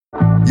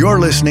You're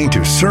listening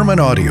to sermon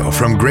audio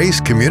from Grace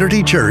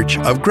Community Church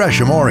of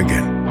Gresham,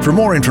 Oregon. For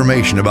more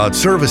information about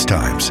service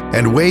times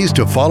and ways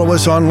to follow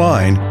us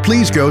online,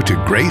 please go to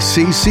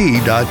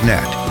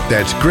gracecc.net.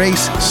 That's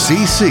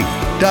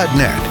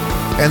gracecc.net.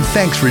 And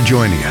thanks for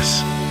joining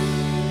us.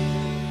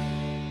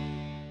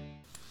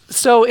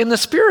 So in the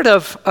spirit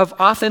of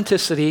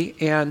authenticity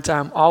and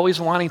always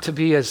wanting to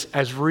be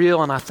as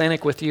real and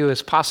authentic with you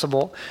as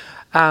possible,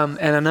 and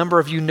a number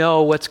of you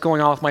know what's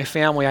going on with my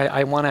family,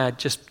 I want to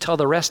just tell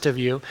the rest of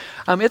you,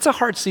 it's a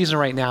hard season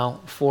right now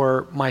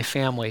for my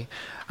family.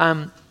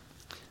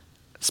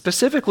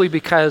 Specifically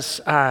because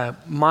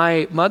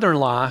my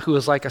mother-in-law, who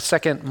is like a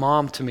second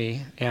mom to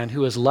me and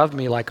who has loved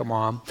me like a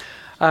mom,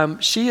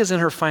 she is in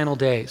her final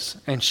days,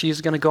 and she's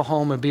going to go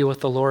home and be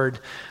with the Lord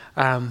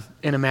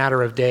in a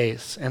matter of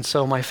days. And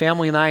so my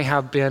family and I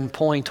have been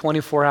pulling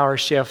 24-hour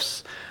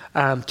shifts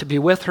to be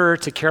with her,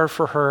 to care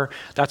for her.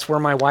 That's where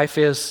my wife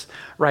is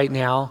right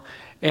now.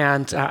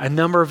 And a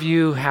number of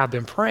you have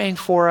been praying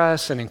for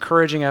us and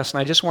encouraging us, and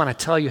I just want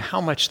to tell you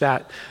how much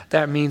that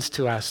means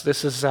to us.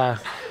 This is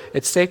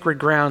it's sacred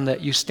ground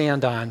that you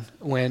stand on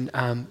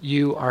when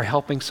you are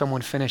helping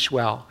someone finish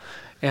well.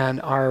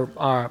 And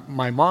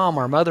my mom,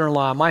 our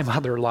mother-in-law, my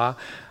mother-in-law,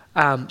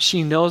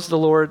 she knows the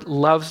Lord,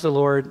 loves the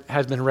Lord,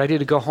 has been ready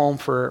to go home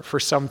for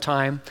some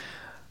time,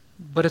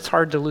 but it's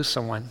hard to lose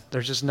someone.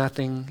 There's just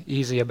nothing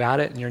easy about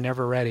it, and you're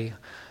never ready.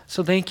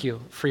 So thank you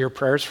for your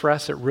prayers for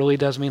us. It really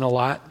does mean a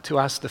lot to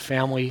us. The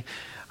family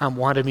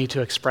wanted me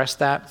to express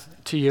that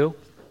to you.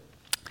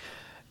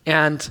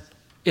 And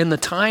in the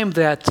time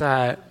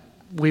that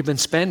we've been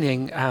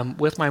spending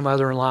with my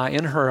mother-in-law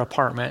in her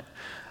apartment,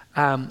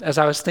 as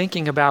I was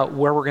thinking about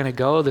where we're going to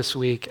go this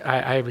week,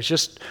 I was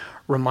just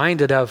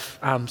reminded of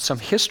some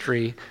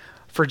history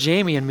for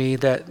Jamie and me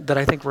that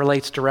I think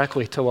relates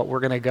directly to what we're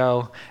going to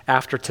go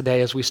after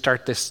today as we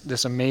start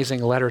this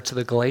amazing letter to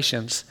the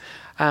Galatians.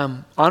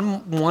 On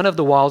one of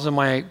the walls in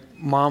my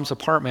mom's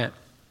apartment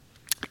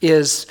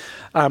is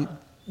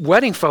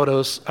wedding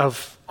photos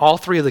of all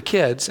three of the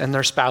kids and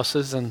their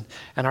spouses and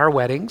our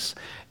weddings.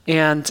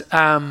 And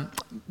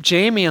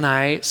Jamie and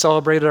I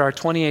celebrated our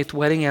 28th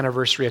wedding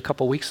anniversary a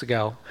couple weeks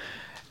ago.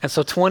 And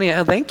so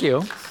thank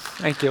you.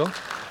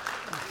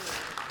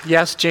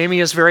 Yes,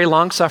 Jamie is very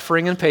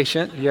long-suffering and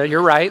patient. Yeah,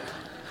 you're right,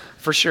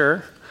 for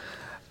sure.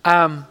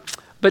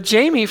 But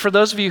Jamie, for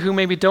those of you who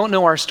maybe don't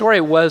know our story,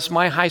 was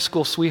my high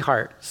school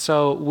sweetheart.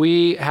 So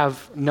we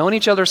have known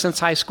each other since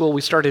high school.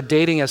 We started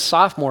dating as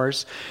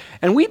sophomores,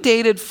 and we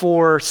dated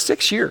for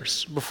 6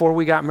 years before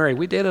we got married.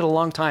 We dated a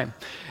long time.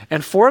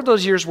 And 4 of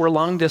those years were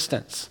long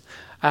distance.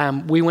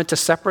 We went to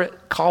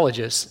separate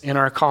colleges in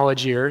our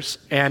college years,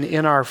 and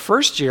in our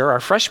first year,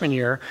 our freshman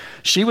year,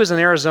 she was in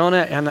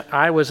Arizona and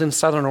I was in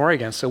Southern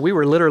Oregon, so we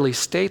were literally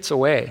states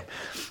away.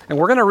 And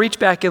we're going to reach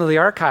back into the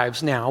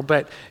archives now,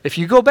 but if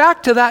you go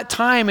back to that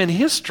time in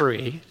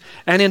history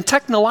and in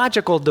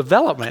technological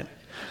development,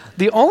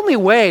 the only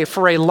way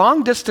for a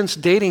long-distance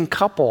dating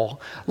couple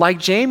like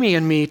Jamie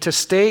and me to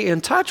stay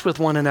in touch with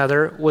one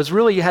another was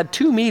really you had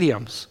 2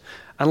 mediums.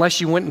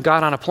 Unless you went and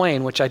got on a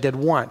plane, which I did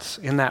once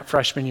in that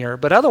freshman year.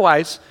 But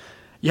otherwise,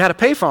 you had a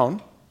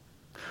payphone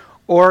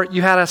or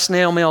you had a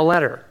snail mail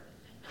letter.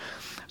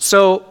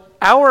 So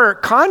our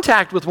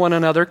contact with one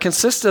another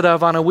consisted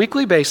of, on a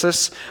weekly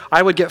basis,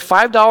 I would get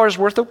 $5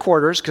 worth of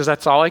quarters because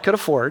that's all I could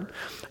afford.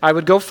 I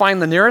would go find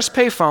the nearest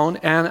payphone,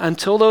 and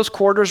until those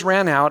quarters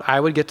ran out, I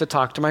would get to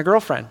talk to my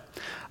girlfriend.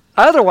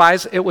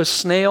 Otherwise, it was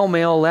snail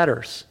mail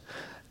letters.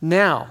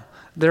 Now,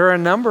 there are a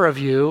number of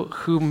you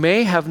who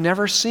may have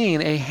never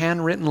seen a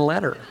handwritten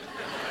letter.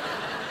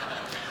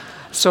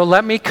 So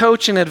let me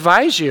coach and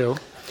advise you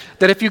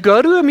that if you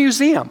go to a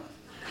museum,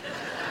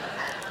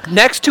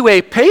 next to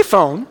a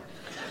payphone,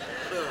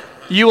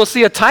 you will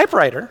see a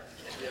typewriter,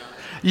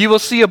 you will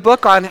see a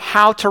book on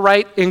how to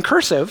write in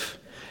cursive,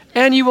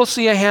 and you will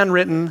see a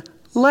handwritten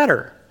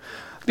letter.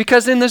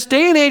 Because in this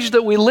day and age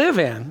that we live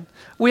in,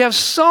 we have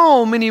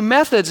so many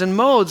methods and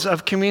modes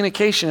of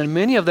communication, and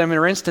many of them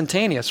are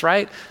instantaneous,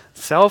 right?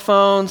 Cell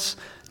phones,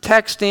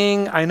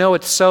 texting, I know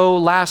it's so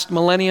last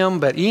millennium,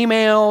 but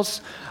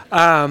emails,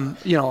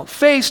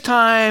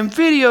 FaceTime,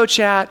 video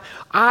chat.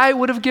 I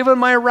would have given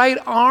my right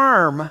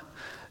arm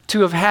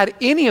to have had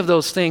any of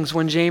those things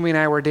when Jamie and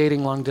I were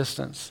dating long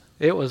distance.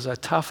 It was a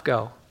tough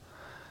go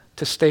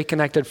to stay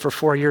connected for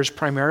 4 years,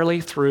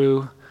 primarily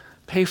through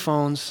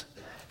payphones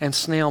and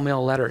snail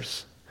mail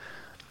letters.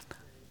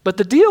 But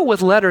the deal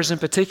with letters in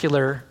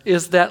particular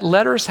is that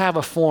letters have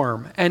a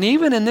form. And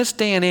even in this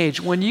day and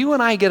age, when you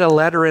and I get a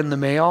letter in the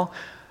mail,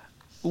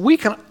 we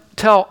can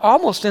tell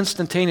almost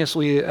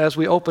instantaneously as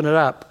we open it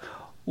up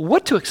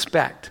what to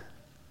expect,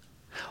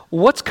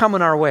 what's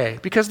coming our way,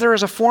 because there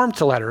is a form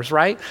to letters,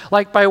 right?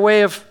 Like by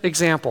way of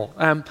example,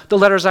 the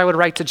letters I would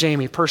write to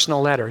Jamie,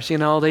 personal letters,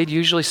 they'd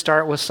usually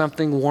start with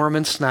something warm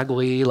and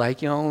snuggly,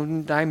 like,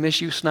 I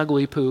miss you,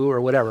 snuggly poo,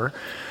 or whatever.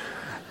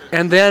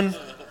 And then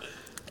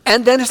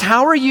it's,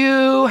 how are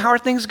you? How are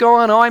things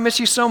going? Oh, I miss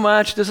you so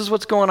much. This is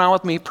what's going on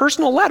with me.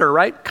 Personal letter,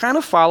 right? Kind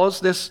of follows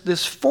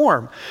this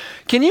form.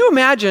 Can you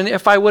imagine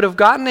if I would have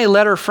gotten a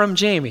letter from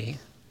Jamie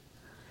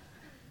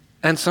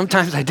And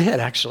sometimes I did,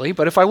 actually.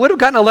 But if I would have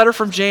gotten a letter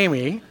from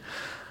Jamie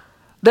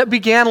that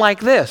began like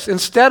this,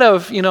 instead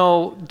of,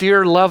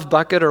 dear love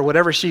bucket or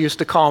whatever she used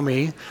to call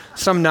me,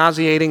 some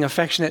nauseating,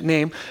 affectionate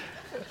name,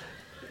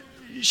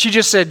 she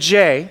just said,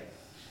 Jay,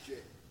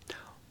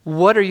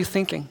 what are you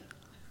thinking?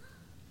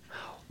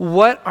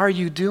 What are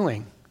you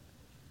doing?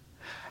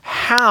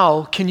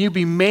 How can you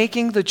be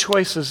making the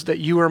choices that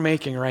you are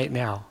making right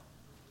now?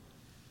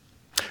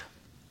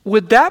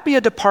 Would that be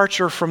a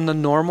departure from the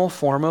normal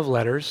form of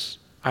letters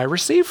I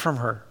received from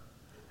her?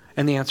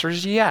 And the answer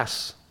is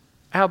yes,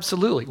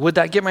 absolutely. Would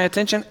that get my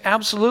attention?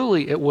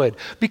 Absolutely it would.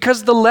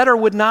 Because the letter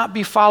would not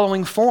be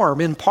following form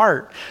in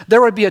part.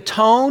 There would be a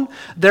tone,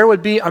 there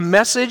would be a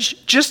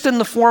message just in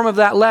the form of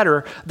that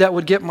letter that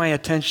would get my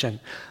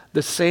attention.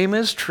 The same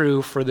is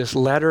true for this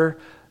letter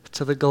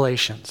to the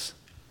Galatians.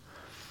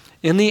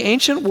 In the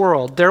ancient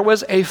world, there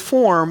was a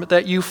form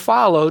that you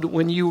followed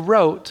when you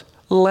wrote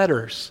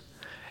letters.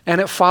 And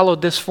it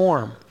followed this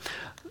form.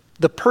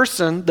 The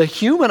person, the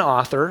human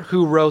author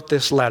who wrote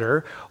this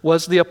letter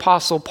was the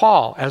Apostle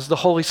Paul, as the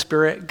Holy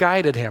Spirit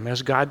guided him,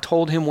 as God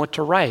told him what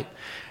to write.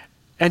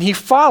 And he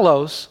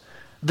follows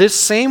this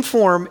same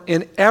form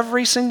in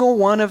every single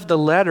one of the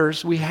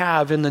letters we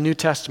have in the New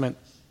Testament,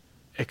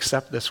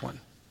 except this one.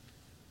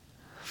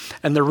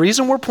 And the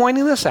reason we're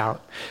pointing this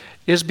out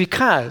is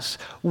because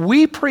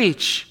we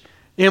preach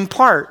in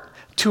part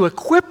to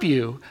equip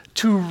you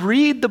to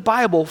read the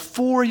Bible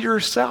for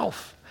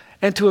yourself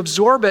and to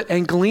absorb it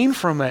and glean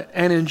from it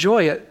and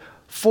enjoy it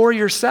for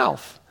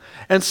yourself.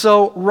 And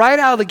so right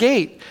out of the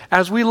gate,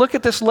 as we look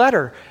at this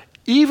letter,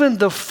 even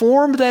the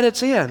form that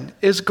it's in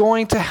is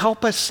going to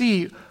help us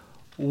see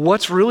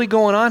what's really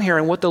going on here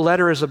and what the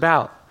letter is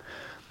about.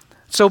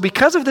 So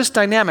because of this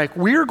dynamic,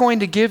 we're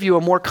going to give you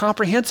a more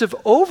comprehensive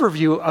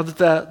overview of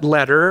the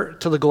letter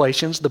to the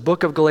Galatians, the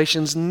book of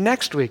Galatians,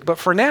 next week. But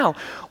for now,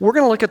 we're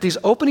going to look at these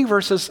opening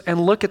verses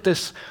and look at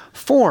this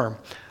form.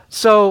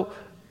 So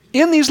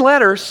in these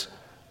letters,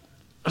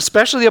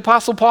 especially the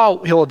Apostle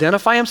Paul, he'll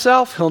identify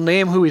himself, he'll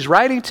name who he's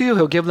writing to,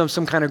 he'll give them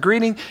some kind of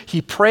greeting,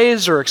 he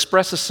prays or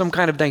expresses some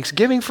kind of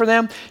thanksgiving for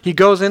them, he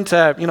goes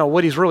into,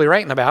 what he's really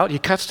writing about, he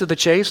cuts to the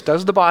chase,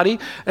 does the body,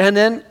 and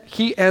then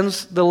he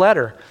ends the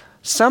letter.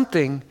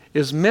 Something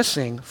is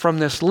missing from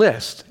this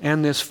list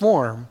and this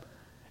form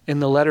in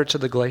the letter to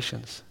the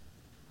Galatians.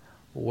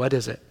 What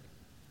is it?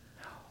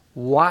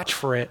 Watch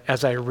for it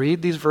as I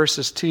read these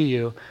verses to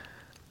you,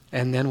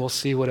 and then we'll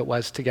see what it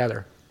was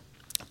together.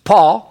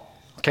 Paul,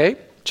 okay,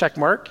 check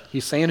mark,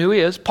 he's saying who he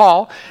is.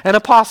 Paul, an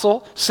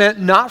apostle, sent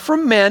not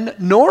from men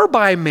nor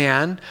by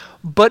man,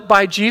 but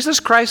by Jesus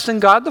Christ and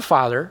God the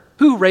Father,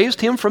 who raised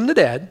him from the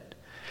dead,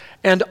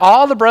 and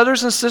all the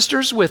brothers and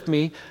sisters with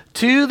me,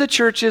 to the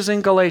churches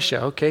in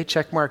Galatia. Okay,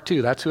 check mark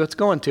 2, that's who it's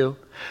going to.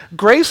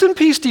 Grace and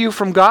peace to you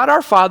from God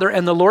our Father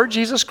and the Lord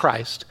Jesus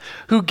Christ,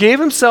 who gave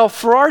himself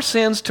for our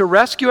sins to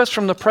rescue us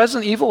from the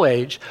present evil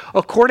age,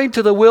 according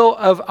to the will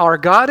of our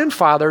God and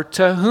Father,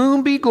 to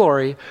whom be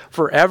glory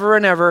forever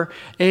and ever.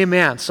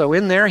 Amen. So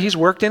in there, he's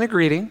worked in a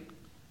greeting.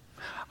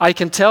 I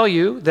can tell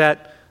you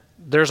that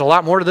there's a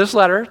lot more to this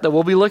letter that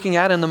we'll be looking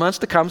at in the months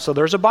to come, so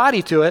there's a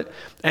body to it,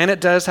 and it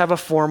does have a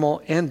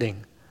formal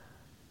ending.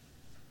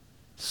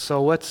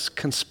 So what's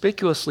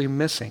conspicuously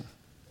missing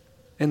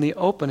in the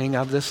opening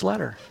of this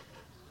letter?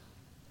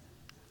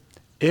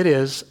 It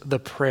is the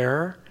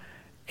prayer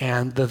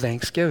and the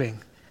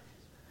thanksgiving.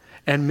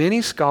 And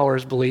many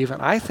scholars believe,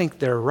 and I think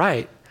they're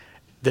right,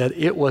 that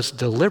it was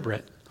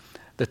deliberate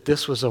that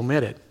this was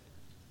omitted.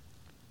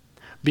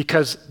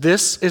 Because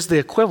this is the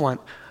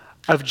equivalent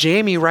of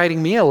Jamie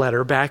writing me a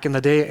letter back in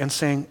the day and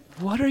saying,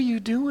 what are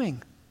you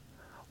doing?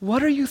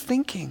 What are you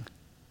thinking?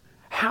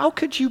 How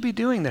could you be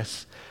doing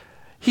this?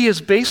 He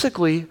is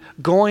basically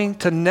going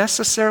to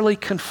necessarily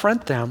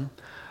confront them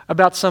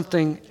about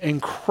something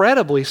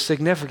incredibly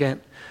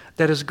significant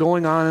that is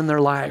going on in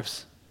their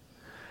lives.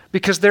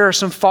 Because there are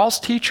some false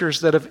teachers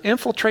that have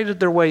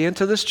infiltrated their way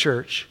into this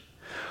church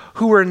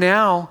who are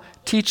now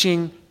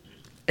teaching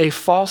a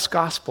false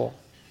gospel.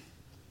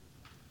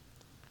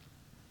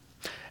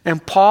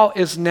 And Paul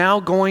is now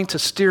going to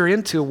steer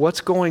into what's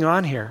going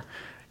on here.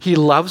 He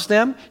loves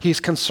them. He's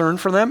concerned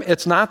for them.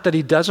 It's not that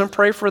he doesn't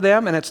pray for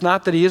them, and it's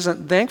not that he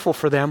isn't thankful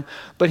for them,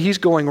 but he's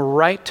going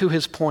right to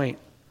his point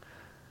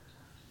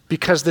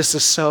because this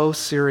is so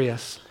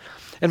serious.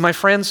 And my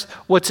friends,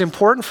 what's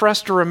important for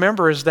us to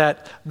remember is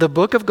that the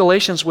book of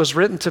Galatians was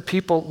written to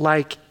people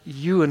like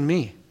you and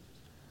me.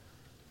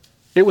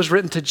 It was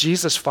written to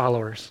Jesus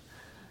followers.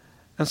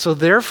 And so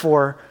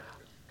therefore,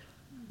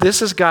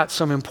 this has got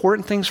some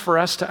important things for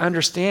us to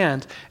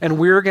understand, and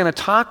we're going to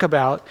talk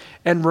about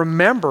and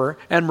remember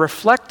and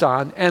reflect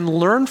on and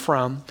learn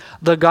from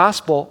the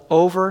gospel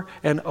over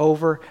and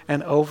over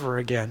and over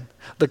again.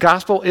 The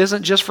gospel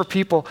isn't just for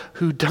people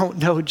who don't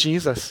know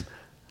Jesus.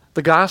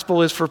 The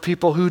gospel is for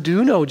people who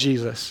do know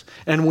Jesus,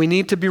 and we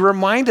need to be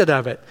reminded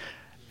of it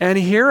and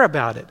hear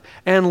about it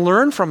and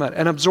learn from it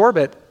and absorb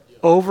it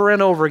over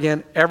and over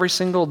again every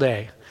single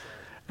day.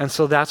 And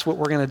so that's what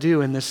we're going to do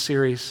in this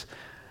series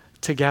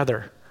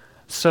together.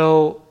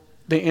 So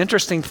the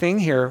interesting thing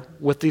here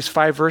with these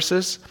 5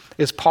 verses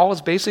is Paul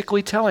is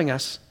basically telling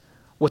us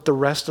what the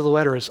rest of the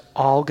letter is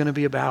all going to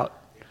be about.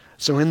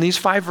 So in these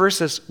 5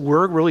 verses,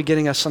 we're really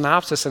getting a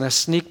synopsis and a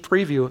sneak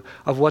preview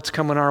of what's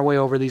coming our way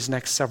over these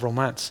next several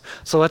months.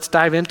 So let's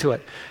dive into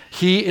it.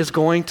 He is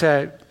going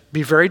to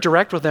be very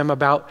direct with them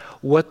about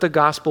what the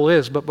gospel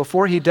is. But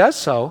before he does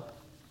so,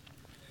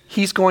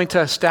 he's going to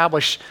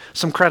establish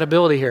some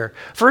credibility here.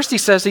 First, he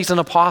says he's an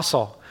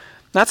apostle.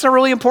 That's a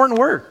really important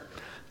word.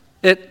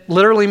 It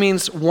literally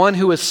means one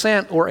who is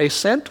sent or a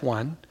sent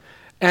one.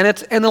 And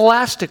it's an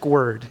elastic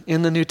word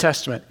in the New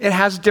Testament. It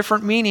has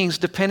different meanings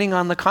depending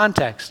on the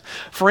context.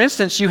 For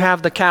instance, you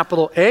have the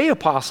capital A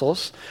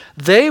apostles.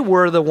 They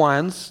were the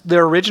ones, the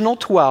original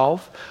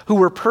 12, who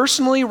were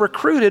personally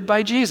recruited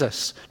by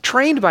Jesus,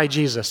 trained by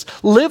Jesus,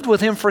 lived with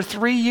him for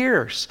 3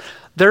 years.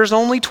 There's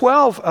only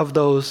 12 of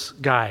those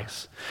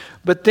guys.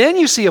 But then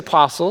you see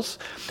apostles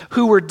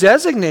who were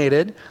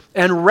designated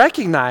and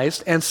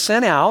recognized and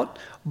sent out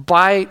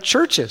by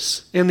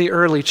churches in the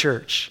early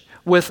church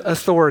with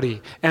authority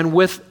and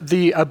with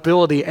the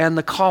ability and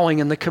the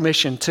calling and the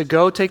commission to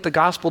go take the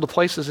gospel to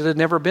places that had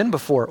never been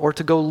before, or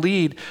to go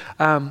lead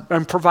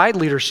and provide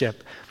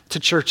leadership to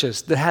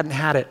churches that hadn't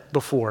had it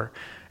before,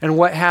 and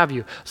what have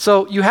you.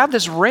 So you have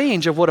this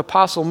range of what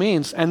apostle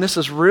means, and this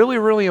is really,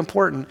 really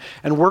important.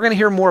 And we're going to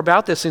hear more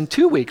about this in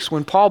 2 weeks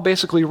when Paul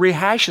basically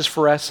rehashes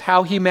for us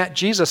how he met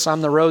Jesus on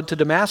the road to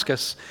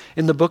Damascus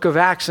in the book of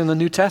Acts in the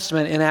New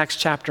Testament in Acts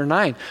chapter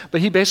 9.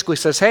 But he basically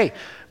says, hey,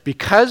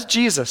 because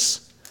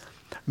Jesus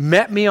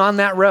met me on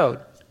that road,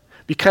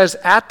 because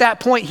at that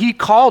point he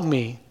called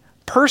me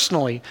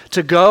personally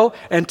to go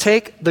and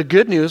take the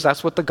good news,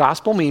 that's what the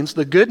gospel means,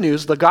 the good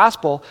news, the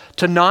gospel,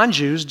 to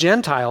non-Jews,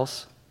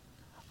 Gentiles,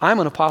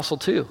 I'm an apostle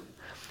too.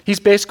 He's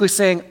basically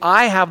saying,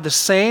 I have the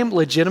same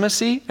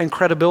legitimacy and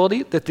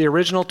credibility that the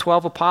original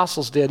 12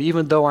 apostles did,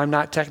 even though I'm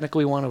not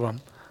technically one of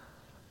them.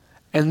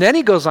 And then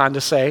he goes on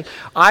to say,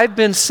 I've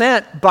been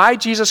sent by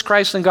Jesus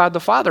Christ and God the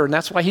Father. And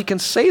that's why he can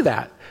say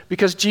that,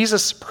 because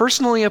Jesus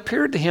personally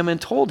appeared to him and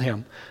told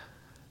him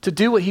to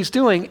do what he's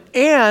doing.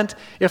 And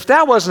if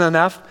that wasn't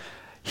enough,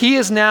 he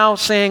is now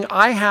saying,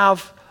 I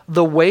have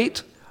the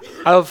weight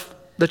of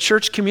the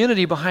church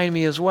community behind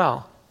me as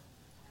well.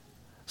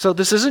 So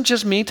this isn't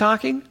just me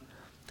talking.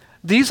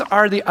 These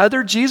are the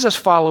other Jesus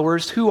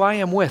followers who I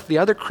am with, the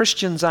other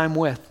Christians I'm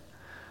with,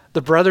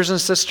 the brothers and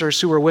sisters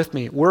who are with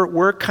me.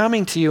 We're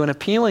coming to you and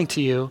appealing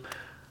to you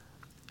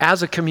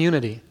as a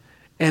community.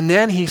 And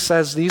then he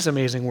says these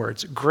amazing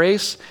words,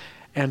 grace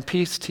and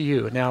peace to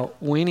you. Now,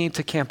 we need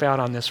to camp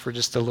out on this for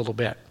just a little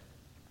bit.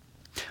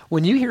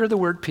 When you hear the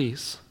word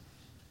peace,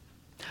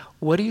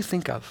 what do you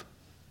think of?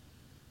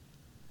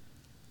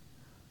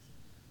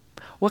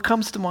 What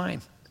comes to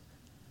mind?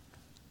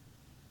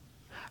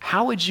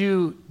 How would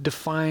you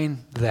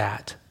define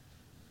that?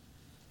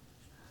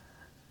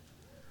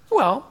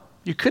 Well,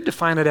 you could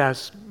define it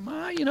as,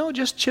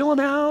 just chilling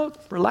out,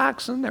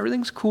 relaxing,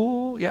 everything's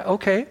cool. Yeah,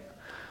 okay.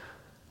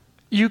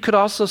 You could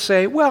also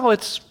say, well,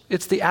 it's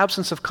the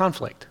absence of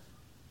conflict.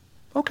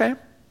 Okay.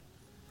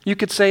 You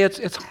could say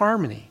it's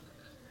harmony.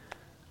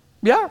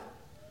 Yeah,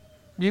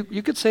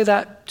 you could say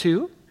that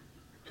too.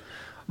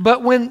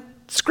 But when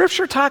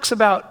Scripture talks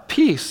about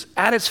peace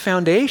at its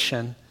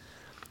foundation,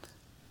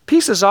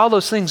 peace is all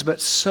those things,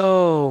 but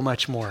so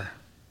much more.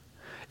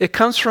 It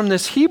comes from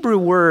this Hebrew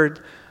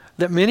word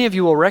that many of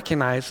you will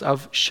recognize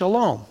of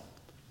shalom,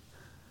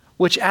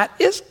 which at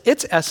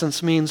its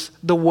essence means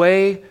the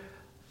way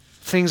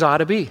things ought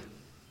to be,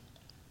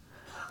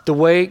 the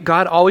way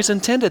God always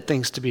intended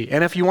things to be.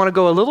 And if you want to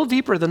go a little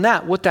deeper than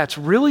that, what that's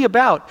really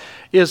about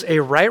is a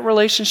right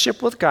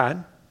relationship with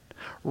God,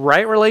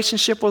 right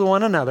relationship with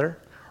one another,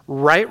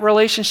 right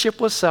relationship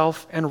with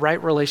self, and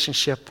right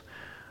relationship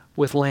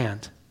with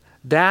land.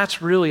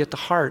 That's really at the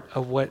heart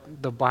of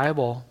what the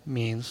Bible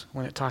means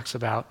when it talks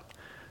about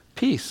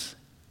peace.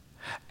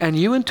 And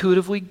you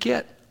intuitively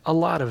get a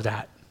lot of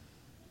that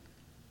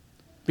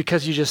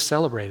because you just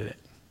celebrated it.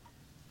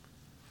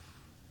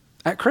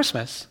 At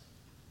Christmas,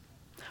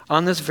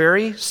 on this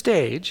very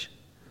stage,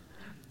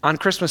 on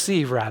Christmas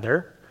Eve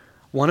rather,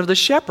 one of the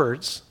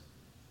shepherds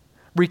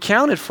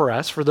recounted for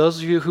us, for those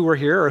of you who were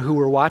here or who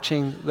were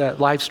watching the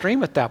live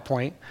stream at that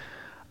point,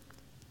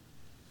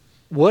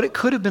 what it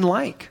could have been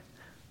like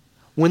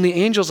when the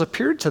angels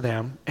appeared to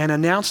them and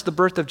announced the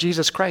birth of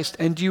Jesus Christ.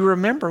 And do you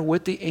remember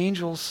what the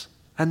angels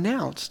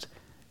announced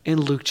in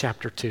Luke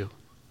chapter 2?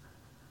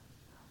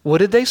 What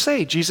did they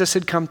say Jesus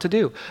had come to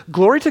do?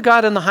 Glory to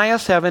God in the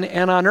highest heaven,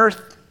 and on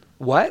earth,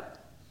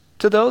 what?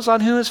 To those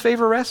on whom his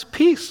favor rests?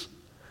 Peace.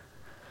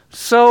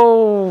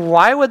 So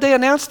why would they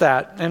announce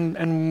that?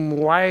 And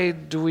why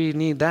do we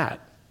need that?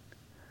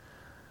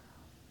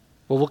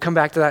 Well, we'll come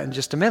back to that in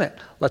just a minute.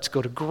 Let's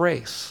go to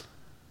grace.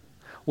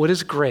 What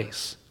is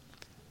grace?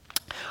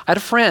 I had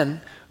a friend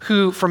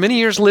who for many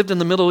years lived in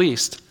the Middle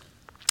East.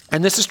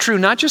 And this is true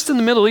not just in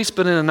the Middle East,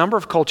 but in a number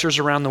of cultures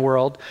around the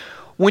world.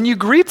 When you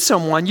greet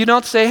someone, you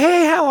don't say,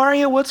 hey, how are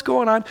you? What's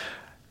going on?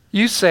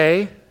 You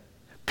say,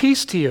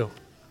 peace to you.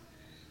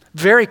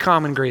 Very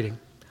common greeting.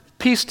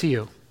 Peace to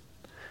you.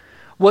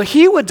 What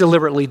he would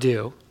deliberately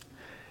do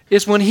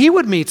is when he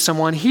would meet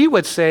someone, he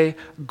would say,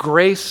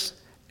 grace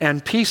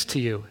and peace to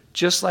you,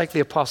 just like the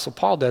Apostle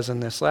Paul does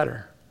in this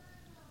letter.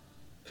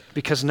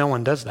 Because no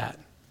one does that.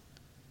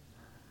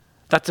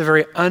 That's a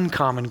very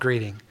uncommon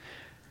greeting.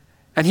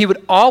 And he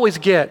would always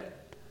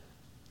get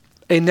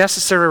a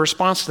necessary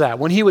response to that.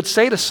 When he would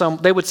say to some,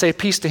 they would say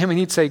peace to him, and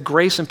he'd say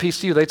grace and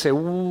peace to you. They'd say,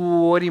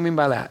 what do you mean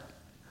by that?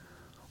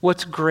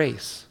 What's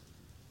grace?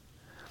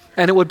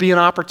 And it would be an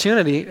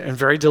opportunity, and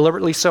very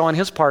deliberately so on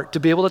his part,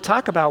 to be able to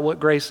talk about what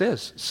grace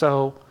is.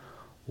 So,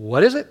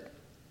 what is it?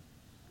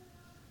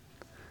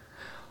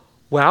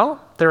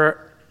 Well,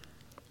 there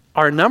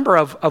are a number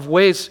of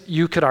ways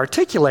you could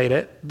articulate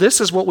it. This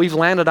is what we've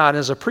landed on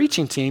as a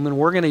preaching team, and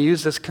we're going to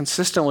use this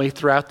consistently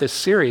throughout this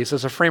series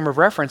as a frame of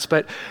reference.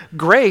 But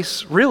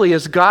grace really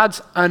is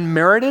God's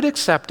unmerited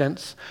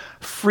acceptance,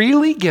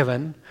 freely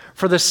given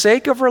for the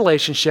sake of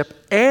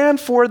relationship and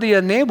for the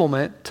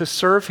enablement to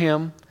serve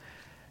Him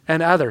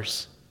and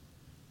others.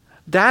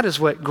 That is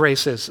what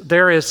grace is.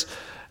 There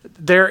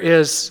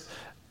is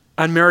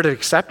unmerited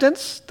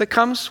acceptance that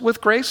comes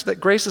with grace, that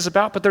grace is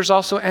about, but there's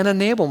also an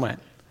enablement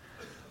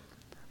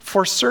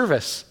for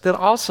service that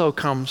also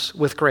comes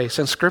with grace.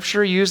 And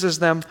Scripture uses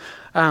them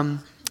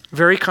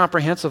very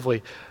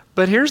comprehensively.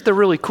 But here's the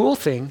really cool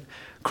thing.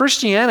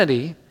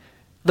 Christianity,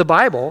 the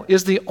Bible,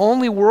 is the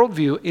only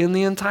worldview in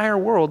the entire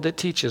world that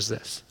teaches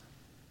this.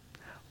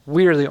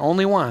 We are the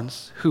only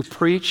ones who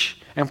preach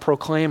and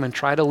proclaim and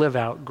try to live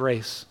out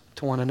grace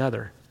to one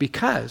another,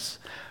 because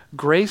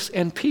grace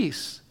and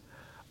peace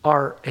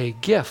are a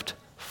gift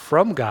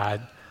from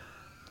God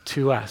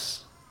to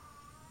us.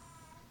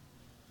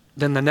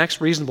 Then the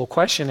next reasonable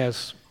question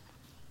is,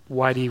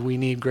 why do we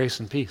need grace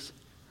and peace?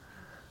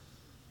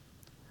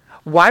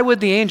 Why would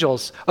the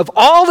angels, of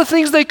all the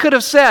things they could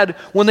have said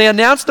when they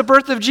announced the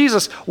birth of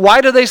Jesus, why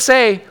do they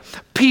say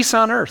peace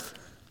on earth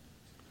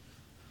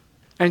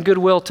and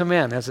goodwill to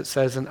men, as it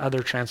says in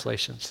other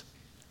translations?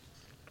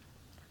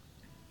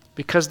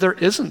 Because there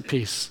isn't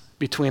peace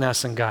between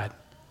us and God.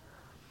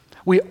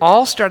 We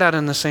all start out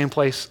in the same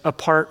place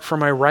apart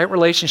from a right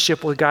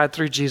relationship with God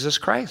through Jesus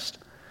Christ.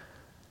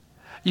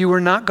 You are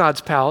not God's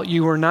pal.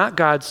 You are not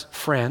God's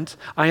friend.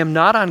 I am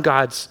not on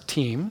God's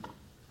team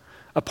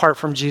apart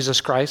from Jesus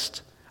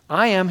Christ.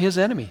 I am His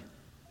enemy.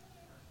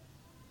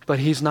 But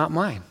He's not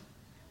mine.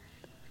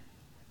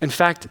 In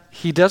fact,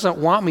 He doesn't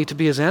want me to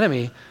be His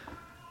enemy.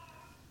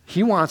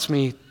 He wants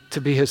me to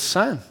be His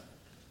son.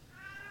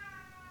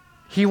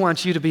 He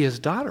wants you to be His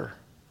daughter.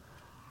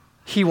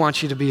 He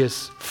wants you to be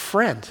His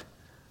friend.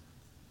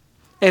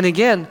 And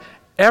again,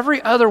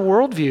 every other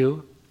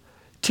worldview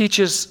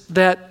teaches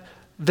that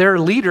their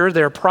leader,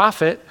 their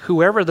prophet,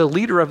 whoever the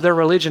leader of their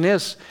religion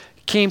is,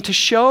 came to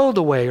show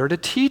the way or to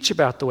teach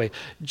about the way.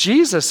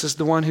 Jesus is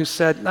the one who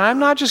said, I'm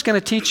not just going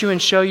to teach you and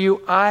show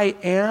you, I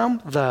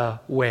am the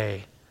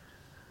way.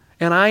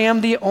 And I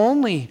am the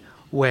only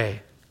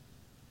way.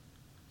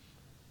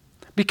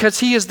 Because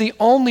He is the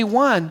only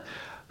one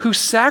who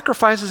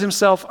sacrifices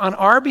Himself on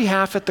our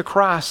behalf at the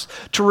cross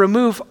to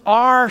remove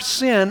our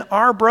sin,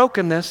 our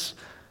brokenness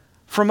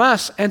from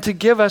us, and to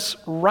give us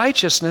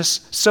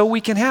righteousness so we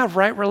can have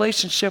right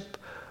relationship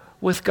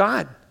with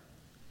God.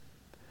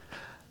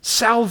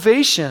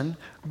 Salvation,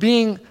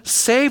 being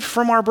saved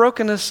from our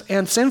brokenness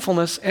and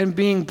sinfulness and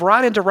being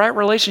brought into right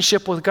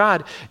relationship with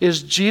God,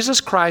 is Jesus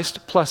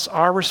Christ plus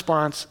our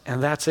response,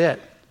 and that's it.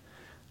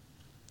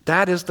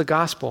 That is the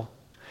gospel.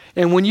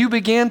 And when you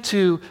begin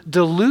to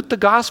dilute the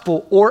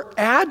gospel or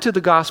add to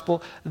the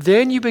gospel,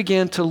 then you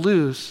begin to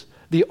lose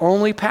the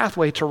only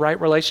pathway to right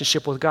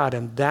relationship with God.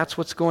 And that's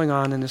what's going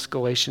on in this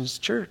Galatians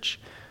church,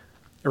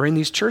 or in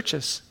these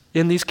churches,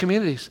 in these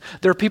communities.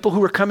 There are people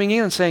who are coming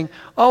in and saying,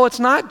 oh, it's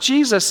not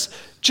Jesus,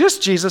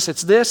 just Jesus,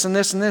 it's this and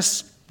this and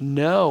this.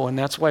 No, and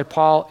that's why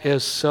Paul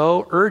is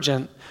so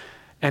urgent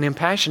and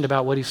impassioned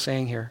about what he's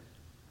saying here.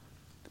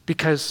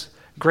 Because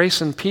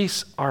grace and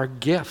peace are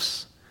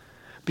gifts.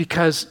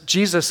 Because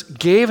Jesus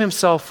gave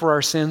Himself for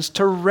our sins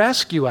to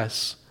rescue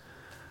us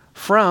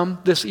from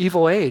this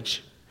evil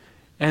age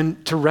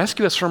and to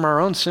rescue us from our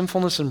own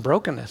sinfulness and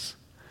brokenness.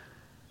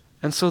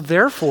 And so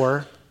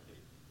therefore,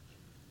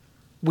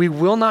 we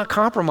will not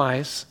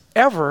compromise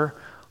ever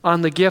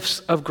on the gifts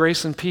of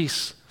grace and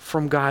peace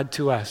from God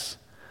to us.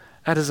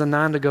 That is a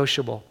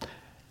non-negotiable.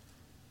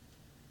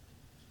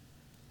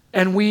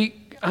 And we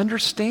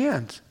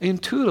understand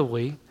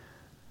intuitively,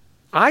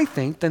 I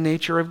think, the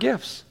nature of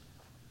gifts.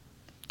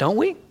 Don't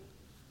we?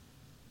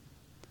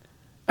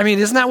 I mean,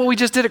 isn't that what we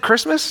just did at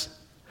Christmas?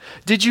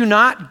 Did you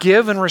not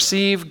give and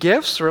receive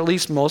gifts, or at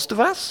least most of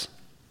us?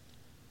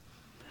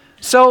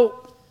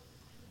 So,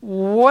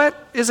 what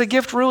is a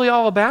gift really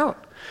all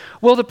about?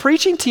 Well, the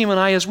preaching team and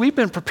I, as we've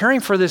been preparing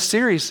for this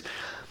series,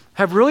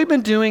 have really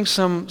been doing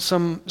some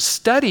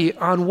study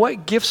on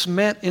what gifts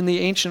meant in the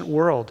ancient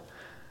world.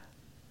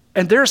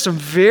 And there are some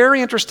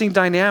very interesting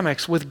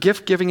dynamics with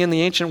gift giving in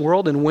the ancient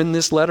world and when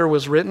this letter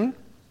was written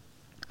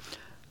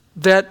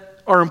that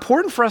are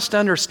important for us to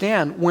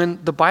understand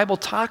when the Bible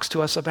talks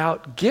to us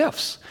about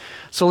gifts.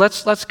 So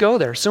let's go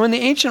there. So in the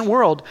ancient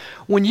world,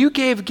 when you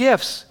gave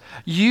gifts,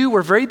 you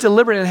were very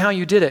deliberate in how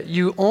you did it.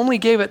 You only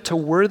gave it to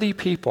worthy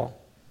people.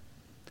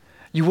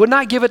 You would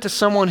not give it to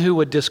someone who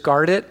would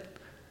discard it,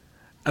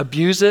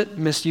 abuse it,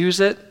 misuse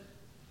it,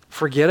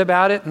 forget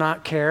about it,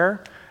 not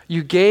care.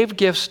 You gave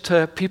gifts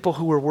to people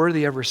who were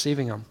worthy of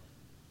receiving them.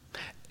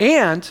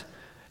 And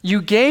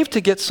you gave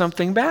to get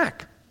something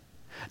back.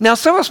 Now,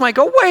 some of us might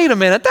go, wait a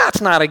minute,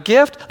 that's not a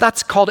gift.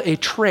 That's called a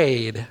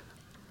trade,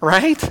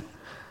 right?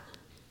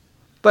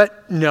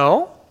 But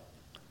no.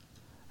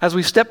 As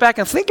we step back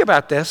and think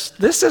about this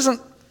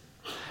isn't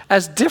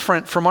as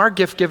different from our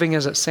gift giving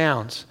as it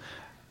sounds.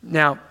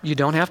 Now, you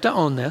don't have to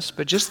own this,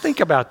 but just think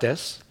about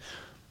this.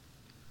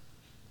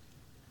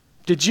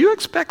 Did you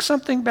expect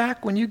something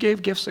back when you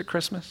gave gifts at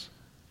Christmas?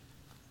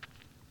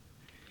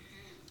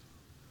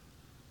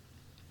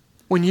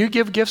 When you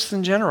give gifts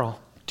in general,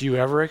 do you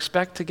ever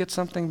expect to get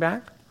something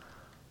back?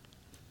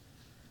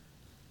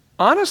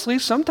 Honestly,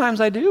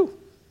 sometimes I do.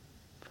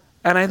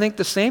 And I think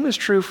the same is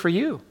true for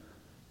you.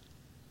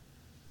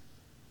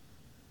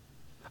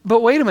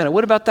 But wait a minute,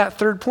 what about that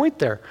third point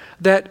there?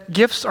 That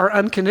gifts are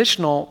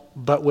unconditional,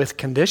 but with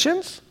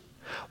conditions?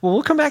 Well,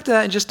 we'll come back to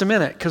that in just a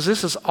minute, because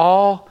this is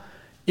all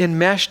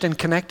enmeshed and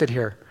connected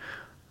here.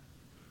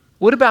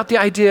 What about the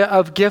idea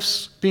of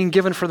gifts being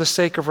given for the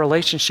sake of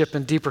relationship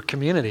and deeper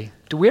community?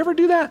 Do we ever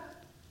do that?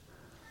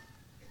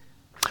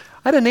 I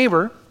had a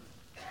neighbor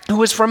who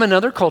was from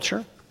another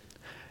culture,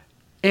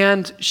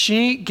 and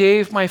she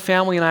gave my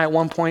family and I at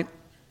one point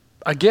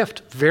a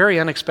gift, very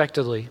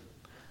unexpectedly.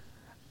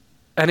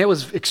 And it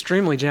was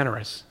extremely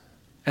generous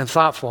and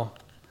thoughtful.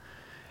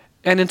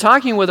 And in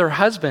talking with her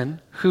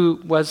husband,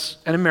 who was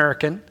an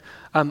American,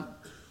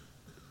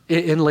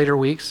 in later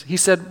weeks, he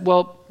said,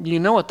 well, you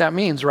know what that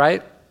means,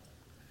 right?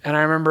 And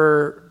I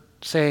remember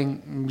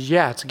saying,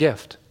 yeah, it's a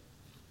gift.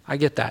 I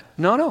get that.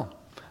 No,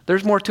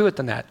 there's more to it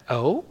than that.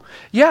 Oh,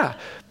 yeah,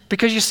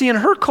 because you see, in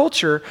her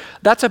culture,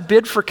 that's a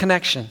bid for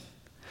connection.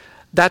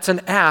 That's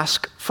an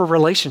ask for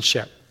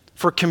relationship,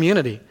 for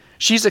community.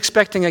 She's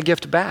expecting a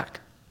gift back.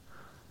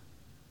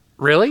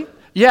 Really?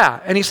 Yeah,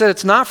 and he said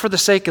it's not for the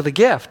sake of the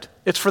gift,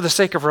 it's for the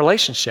sake of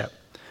relationship.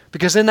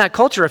 Because in that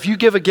culture, if you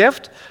give a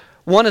gift,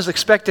 one is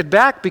expected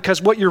back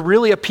because what you're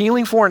really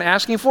appealing for and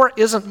asking for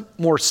isn't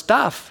more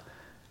stuff,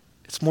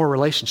 it's more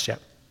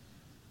relationship.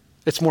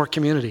 It's more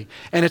community.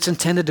 And it's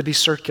intended to be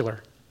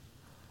circular.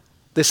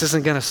 This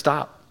isn't going to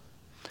stop.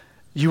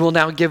 You will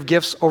now give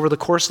gifts over the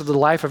course of the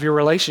life of your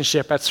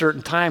relationship at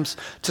certain times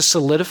to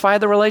solidify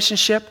the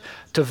relationship,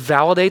 to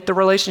validate the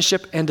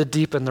relationship, and to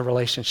deepen the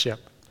relationship.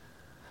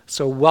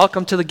 So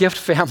welcome to the gift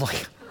family.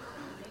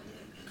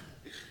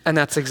 And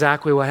that's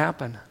exactly what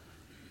happened.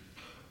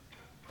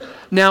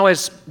 Now,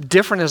 as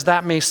different as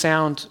that may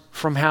sound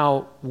from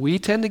how we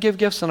tend to give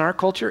gifts in our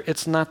culture,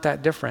 it's not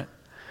that different.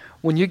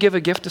 When you give a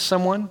gift to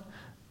someone,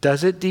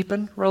 does it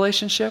deepen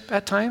relationship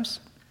at times?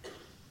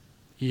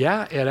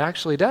 Yeah, it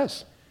actually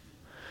does.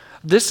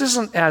 This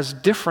isn't as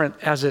different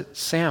as it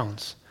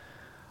sounds.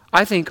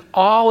 I think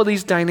all of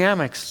these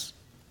dynamics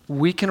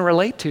we can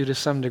relate to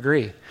some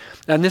degree.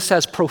 And this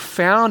has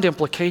profound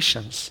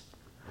implications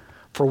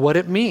for what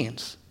it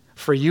means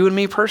for you and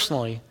me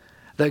personally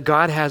that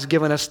God has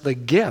given us the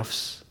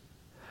gifts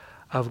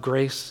of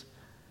grace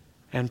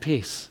and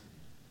peace.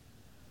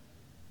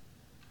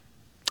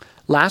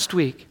 Last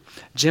week,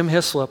 Jim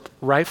Hislop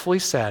rightfully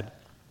said,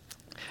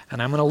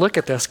 and I'm going to look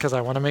at this because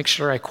I want to make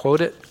sure I quote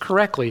it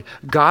correctly,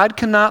 God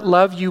cannot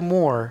love you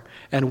more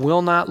and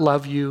will not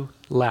love you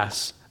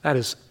less. That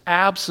is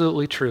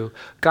absolutely true.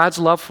 God's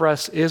love for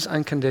us is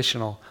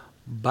unconditional,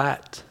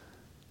 but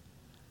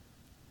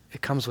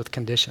it comes with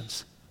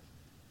conditions.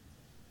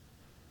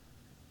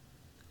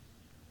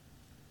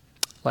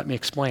 Let me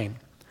explain.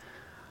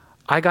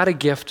 I got a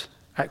gift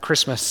at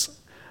Christmas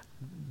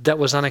that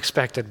was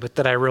unexpected, but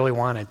that I really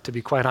wanted, to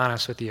be quite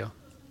honest with you.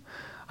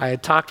 I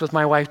had talked with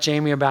my wife,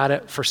 Jamie, about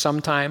it for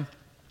some time.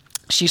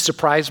 She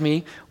surprised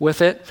me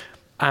with it.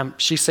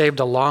 She saved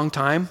a long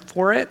time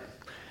for it.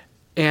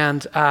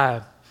 And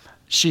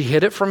she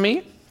hid it from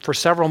me for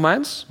several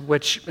months,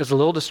 which is a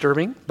little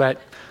disturbing,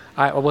 but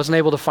I wasn't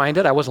able to find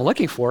it. I wasn't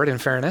looking for it, in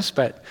fairness,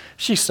 but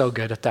she's so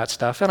good at that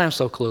stuff, and I'm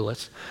so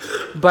clueless.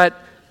 But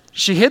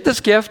she hid this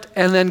gift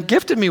and then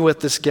gifted me with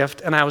this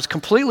gift, and I was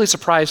completely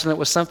surprised, and it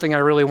was something I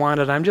really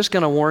wanted. I'm just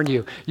going to warn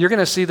you. You're going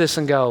to see this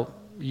and go,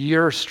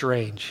 you're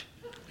strange.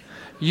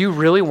 You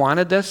really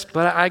wanted this?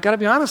 But I got to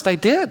be honest, I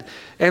did.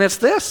 And it's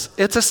this.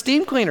 It's a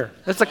steam cleaner.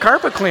 It's a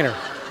carpet cleaner.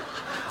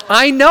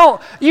 I know.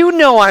 You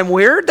know I'm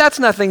weird. That's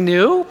nothing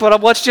new.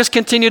 But let's just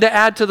continue to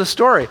add to the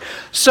story.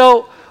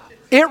 So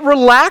it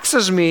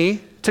relaxes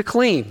me to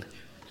clean.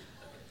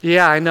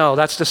 Yeah, I know.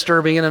 That's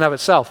disturbing in and of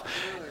itself.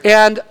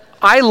 And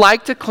I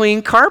like to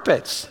clean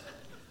carpets.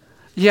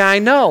 Yeah, I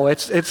know.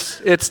 It's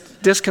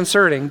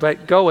disconcerting,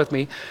 but go with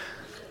me.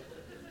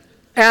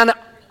 And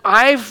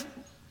I've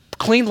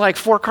cleaned like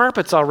 4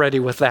 carpets already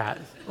with that,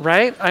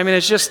 right? I mean,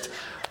 it's just,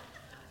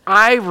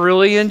 I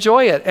really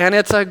enjoy it, and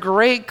it's a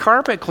great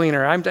carpet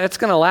cleaner. It's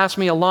going to last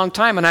me a long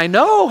time, and I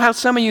know how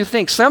some of you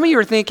think. Some of you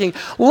are thinking,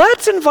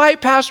 let's invite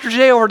Pastor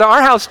Jay over to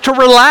our house to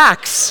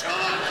relax.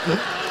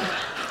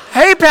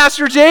 Hey,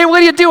 Pastor Jay,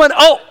 what are you doing?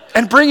 Oh,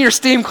 and bring your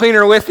steam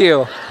cleaner with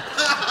you.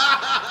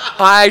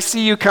 I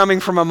see you coming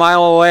from a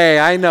mile away.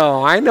 I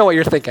know what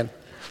you're thinking.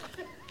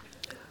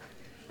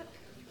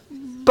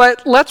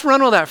 But let's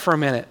run with that for a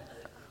minute.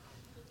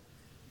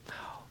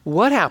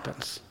 What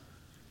happens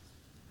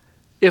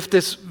if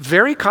this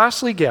very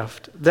costly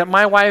gift that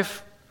my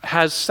wife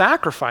has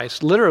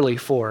sacrificed literally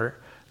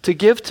to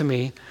give to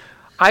me,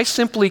 I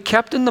simply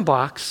kept in the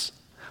box,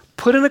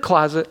 put in a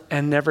closet,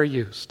 and never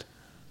used?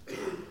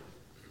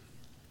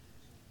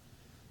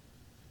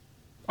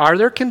 Are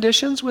there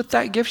conditions with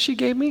that gift she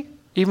gave me,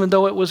 even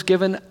though it was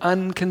given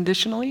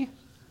unconditionally?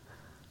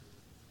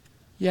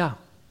 Yeah.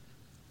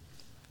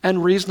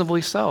 And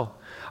reasonably so.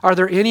 Are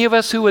there any of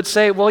us who would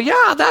say, well,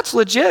 yeah, that's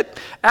legit.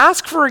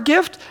 Ask for a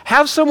gift,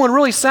 have someone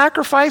really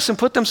sacrifice and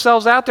put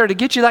themselves out there to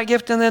get you that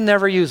gift and then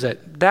never use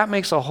it? That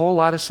makes a whole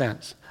lot of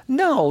sense.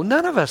 No,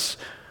 none of us,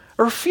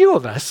 or few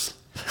of us,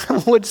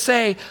 would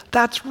say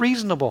that's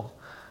reasonable.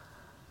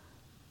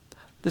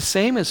 The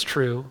same is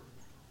true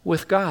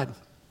with God.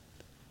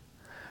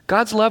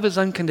 God's love is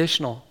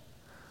unconditional,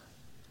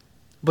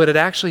 but it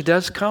actually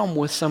does come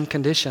with some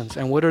conditions.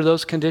 And what are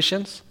those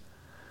conditions?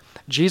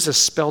 Jesus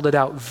spelled it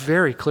out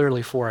very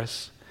clearly for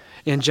us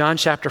in John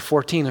chapter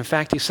 14. In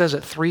fact, he says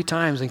it 3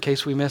 times in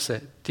case we miss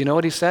it. Do you know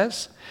what he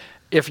says?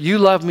 If you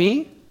love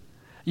me,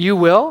 you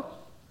will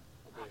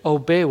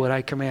obey what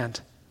I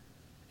command.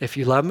 If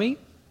you love me,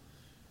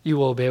 you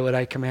will obey what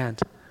I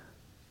command.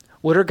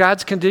 What are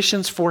God's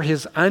conditions for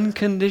his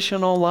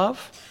unconditional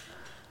love?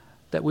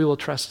 That we will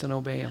trust and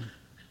obey him.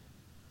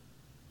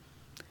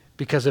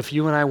 Because if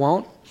you and I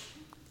won't,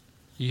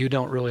 you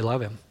don't really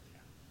love him.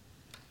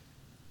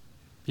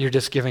 You're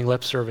just giving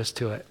lip service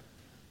to it.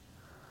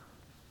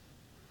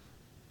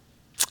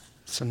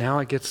 So now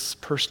it gets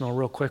personal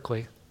real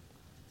quickly.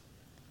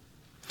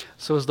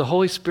 So as the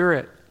Holy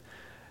Spirit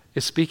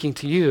is speaking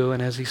to you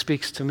and as he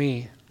speaks to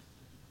me,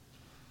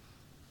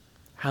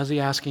 how's he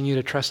asking you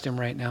to trust him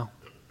right now?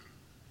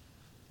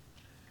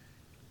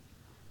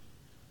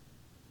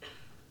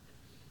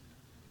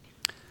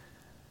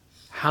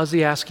 How's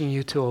he asking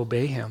you to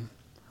obey him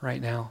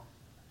right now?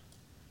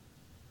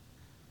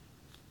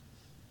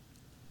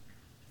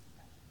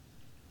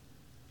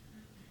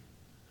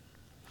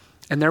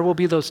 And there will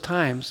be those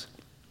times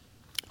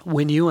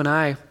when you and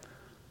I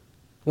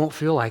won't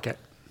feel like it.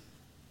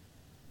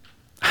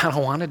 I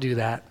don't want to do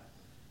that.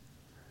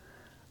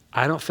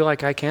 I don't feel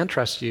like I can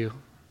trust you.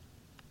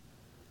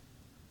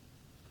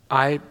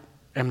 I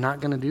am not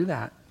going to do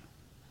that.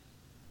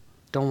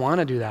 Don't want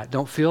to do that.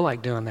 Don't feel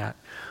like doing that.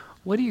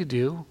 What do you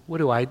do? What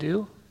do I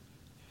do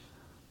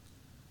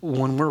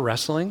when we're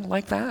wrestling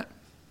like that?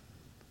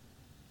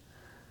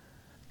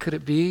 Could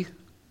it be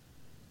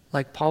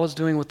like Paul was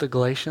doing with the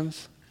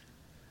Galatians?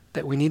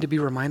 That we need to be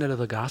reminded of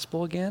the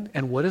gospel again?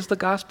 And what is the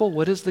gospel?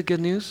 What is the good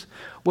news?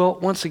 Well,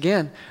 once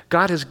again,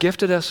 God has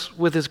gifted us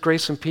with his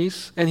grace and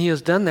peace, and he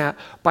has done that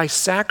by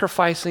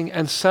sacrificing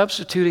and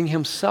substituting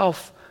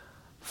himself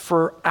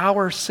for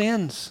our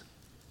sins.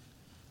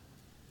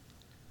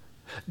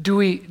 Do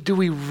we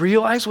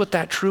realize what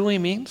that truly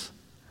means?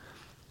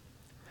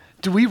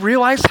 Do we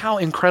realize how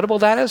incredible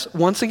that is?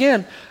 Once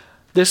again,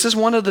 this is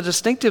one of the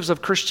distinctives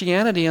of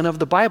Christianity and of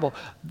the Bible.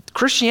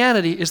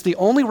 Christianity is the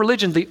only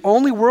religion, the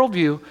only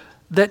worldview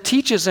that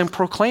teaches and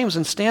proclaims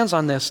and stands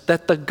on this,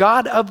 that the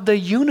God of the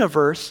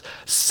universe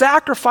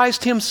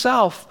sacrificed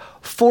himself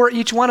for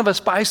each one of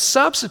us by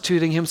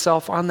substituting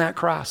himself on that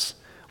cross.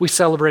 We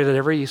celebrate it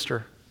every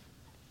Easter.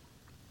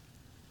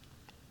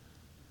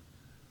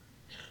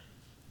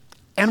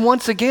 And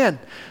once again,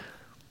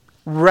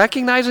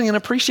 recognizing and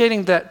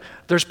appreciating that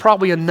there's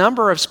probably a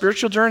number of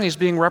spiritual journeys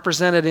being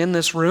represented in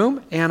this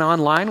room and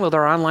online with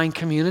our online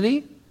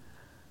community.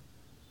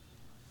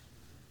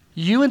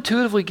 You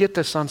intuitively get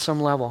this on some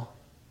level.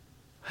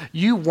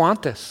 You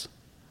want this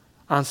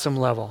on some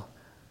level.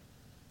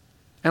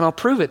 And I'll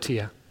prove it to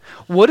you.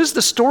 What is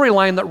the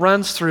storyline that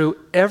runs through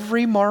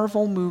every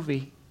Marvel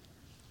movie?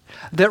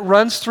 That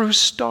runs through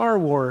Star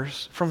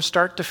Wars from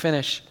start to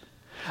finish?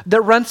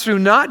 That runs through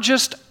not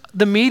just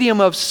the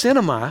medium of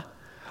cinema,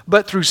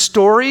 but through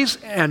stories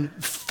and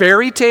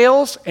fairy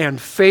tales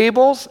and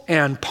fables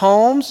and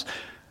poems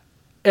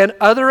and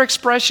other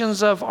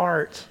expressions of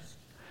art.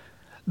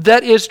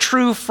 That is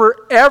true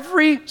for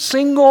every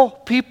single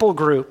people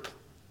group,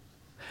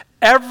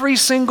 every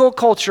single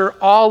culture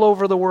all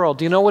over the world.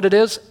 Do you know what it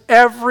is?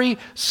 Every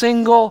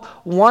single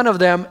one of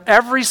them,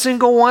 every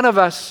single one of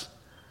us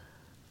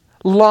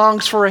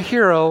longs for a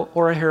hero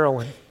or a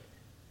heroine.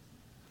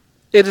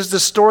 It is the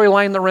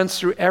storyline that runs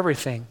through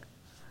everything.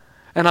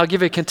 And I'll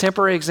give you a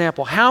contemporary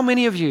example. How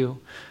many of you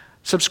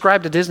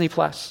subscribe to Disney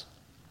Plus?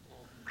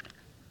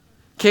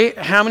 Okay,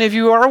 how many of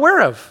you are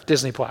aware of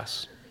Disney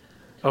Plus?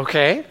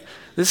 Okay,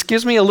 this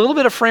gives me a little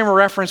bit of frame of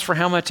reference for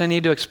how much I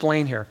need to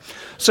explain here.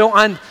 So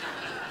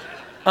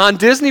On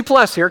Disney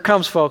Plus, here it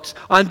comes, folks.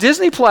 On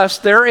Disney Plus,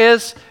 there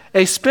is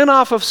a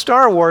spin-off of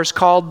Star Wars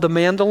called The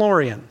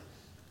Mandalorian.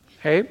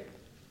 Okay?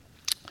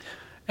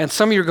 And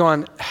some of you are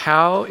going,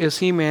 how is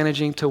he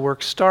managing to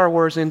work Star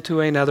Wars into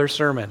another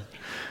sermon?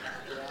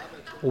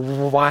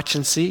 Watch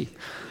and see.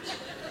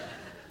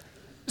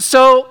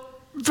 So,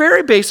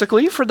 very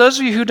basically, for those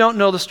of you who don't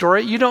know the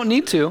story, you don't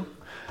need to.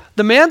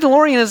 The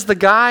Mandalorian is the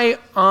guy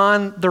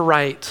on the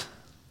right.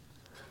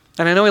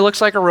 And I know he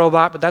looks like a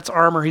robot, but that's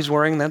armor he's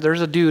wearing.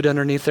 There's a dude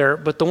underneath there.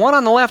 But the one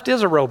on the left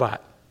is a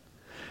robot.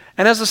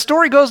 And as the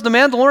story goes, the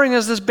Mandalorian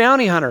is this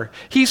bounty hunter.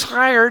 He's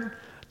hired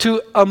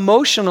to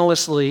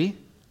emotionlessly,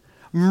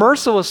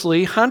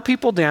 mercilessly hunt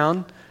people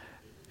down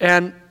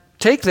and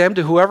take them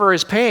to whoever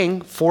is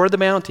paying for the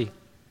bounty,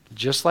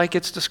 just like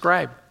it's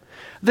described.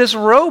 This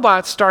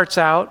robot starts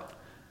out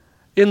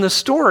in the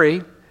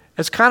story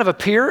as kind of a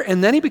peer,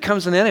 and then he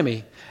becomes an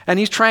enemy. And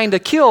he's trying to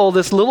kill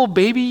this little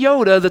baby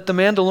Yoda that the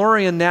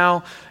Mandalorian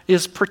now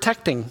is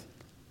protecting.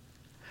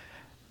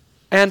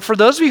 And for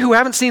those of you who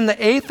haven't seen the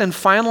 8th and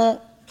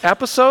final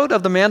episode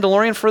of The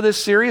Mandalorian for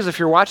this series, if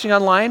you're watching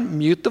online,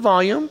 mute the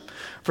volume.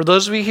 For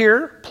those of you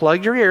here,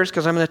 plug your ears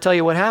because I'm going to tell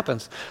you what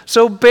happens.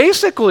 So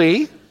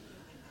basically,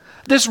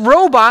 this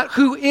robot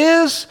who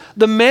is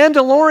the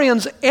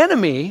Mandalorian's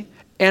enemy,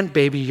 and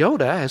baby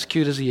Yoda, as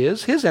cute as he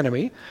is, his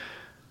enemy,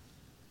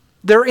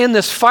 they're in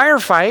this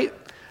firefight.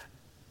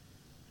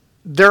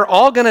 They're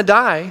all going to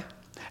die,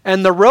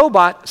 and the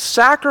robot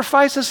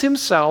sacrifices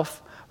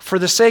himself for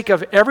the sake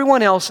of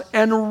everyone else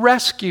and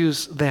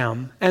rescues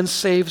them and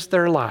saves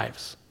their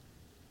lives.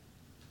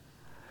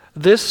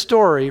 This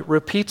story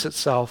repeats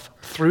itself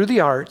through the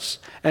arts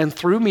and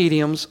through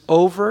mediums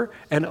over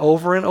and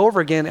over and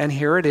over again, and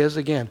here it is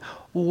again.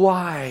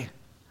 Why?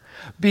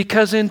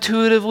 Because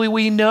intuitively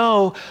we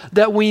know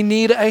that we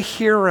need a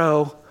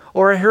hero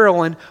or a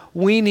heroine.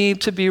 We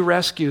need to be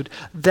rescued.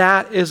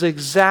 That is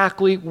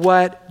exactly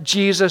what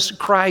Jesus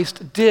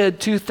Christ did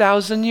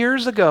 2,000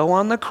 years ago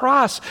on the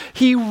cross.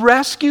 He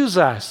rescues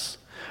us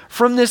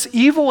from this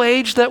evil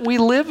age that we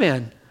live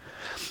in.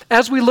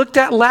 As we looked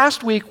at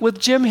last week with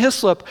Jim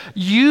Hislop,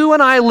 you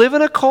and I live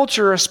in a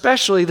culture,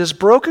 especially this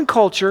broken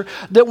culture,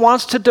 that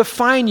wants to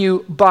define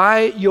you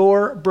by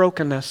your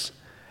brokenness.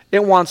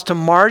 It wants to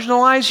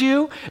marginalize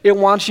you. It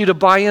wants you to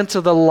buy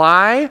into the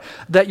lie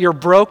that you're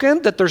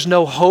broken, that there's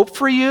no hope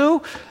for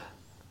you,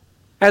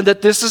 and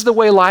that this is the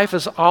way life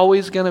is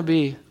always going to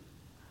be.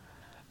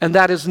 And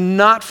that is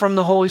not from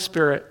the Holy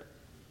Spirit.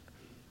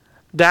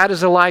 That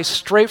is a lie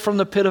straight from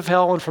the pit of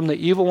hell and from the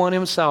evil one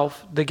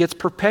himself that gets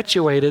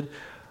perpetuated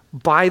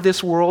by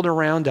this world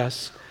around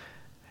us.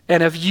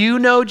 And if you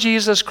know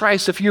Jesus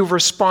Christ, if you've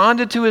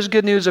responded to his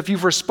good news, if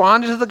you've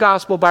responded to the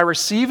gospel by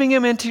receiving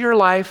him into your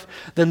life,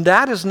 then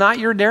that is not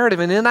your narrative,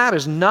 and then that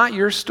is not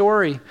your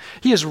story.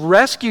 He has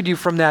rescued you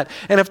from that.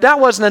 And if that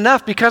wasn't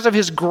enough, because of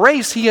his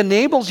grace, he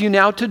enables you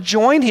now to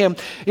join him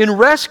in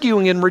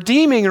rescuing and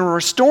redeeming and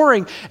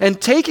restoring and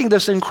taking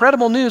this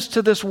incredible news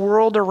to this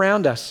world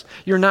around us.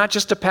 You're not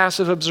just a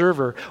passive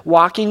observer.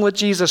 Walking with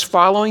Jesus,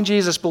 following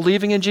Jesus,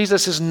 believing in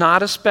Jesus is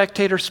not a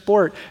spectator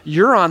sport.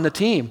 You're on the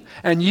team,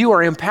 and you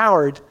are empowered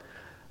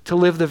to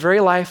live the very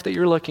life that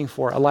you're looking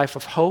for, a life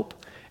of hope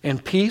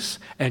and peace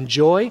and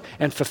joy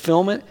and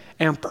fulfillment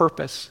and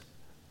purpose.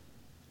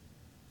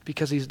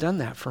 Because he's done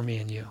that for me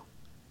and you.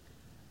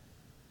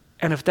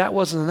 And if that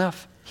wasn't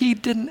enough, he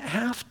didn't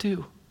have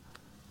to.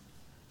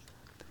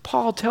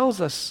 Paul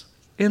tells us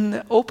in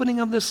the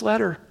opening of this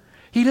letter,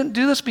 he didn't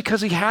do this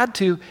because he had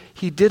to.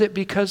 He did it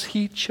because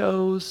he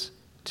chose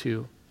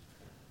to.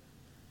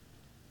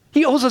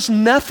 He owes us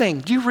nothing.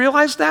 Do you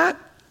realize that?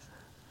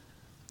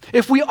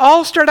 If we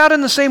all start out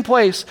in the same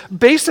place,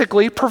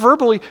 basically,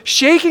 proverbially,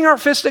 shaking our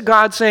fist at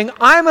God, saying,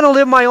 I'm going to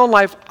live my own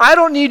life. I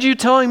don't need you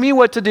telling me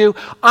what to do.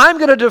 I'm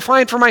going to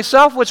define for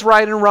myself what's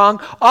right and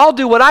wrong. I'll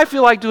do what I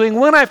feel like doing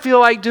when I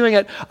feel like doing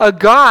it. A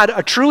God,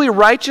 a truly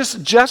righteous,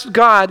 just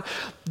God,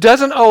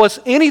 doesn't owe us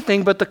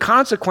anything but the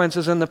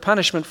consequences and the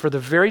punishment for the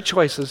very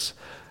choices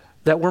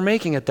that we're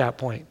making at that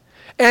point.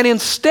 And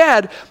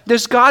instead,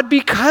 this God,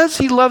 because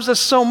he loves us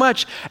so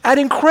much, at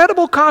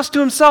incredible cost to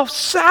himself,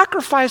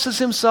 sacrifices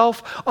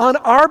himself on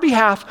our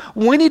behalf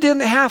when he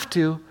didn't have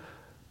to,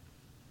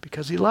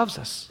 because he loves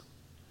us.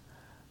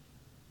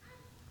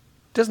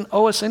 Doesn't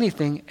owe us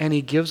anything, and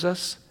he gives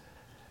us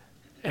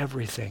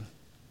everything.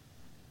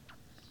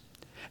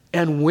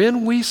 And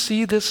when we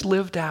see this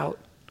lived out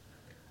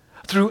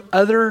through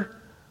other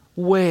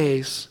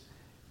ways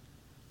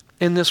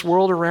in this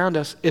world around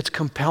us, it's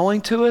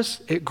compelling to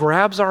us, it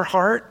grabs our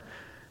heart,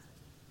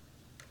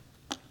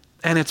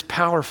 and it's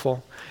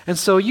powerful. And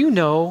so you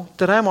know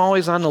that I'm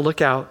always on the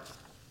lookout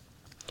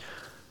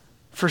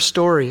for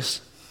stories,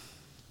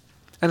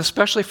 and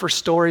especially for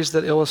stories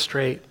that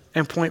illustrate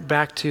and point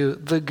back to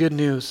the good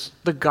news,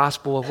 the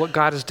gospel of what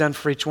God has done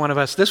for each one of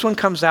us. This one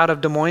comes out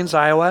of Des Moines,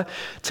 Iowa.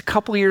 It's a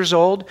couple years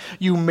old.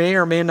 You may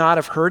or may not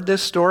have heard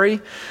this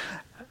story,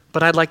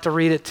 but I'd like to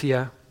read it to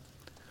you.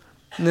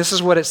 And this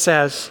is what it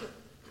says.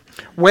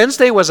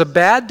 Wednesday was a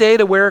bad day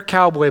to wear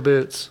cowboy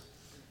boots.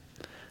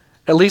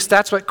 At least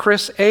that's what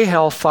Chris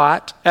Ahel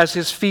thought as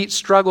his feet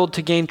struggled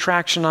to gain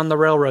traction on the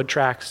railroad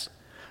tracks.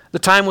 The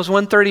time was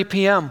 1:30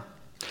 p.m.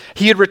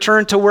 He had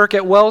returned to work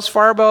at Wells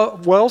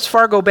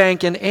Fargo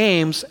Bank in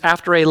Ames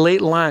after a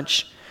late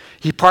lunch.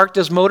 He parked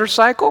his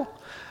motorcycle,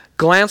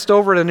 glanced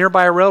over at a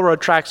nearby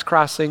railroad tracks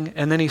crossing,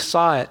 and then he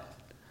saw it.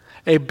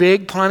 A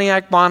big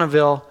Pontiac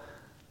Bonneville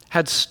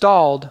had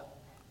stalled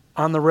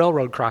on the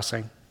railroad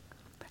crossing.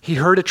 He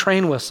heard a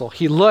train whistle.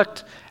 He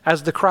looked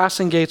as the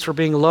crossing gates were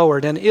being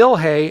lowered, and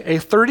Ilhe, a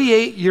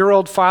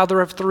 38-year-old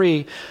father of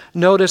 3,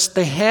 noticed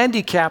the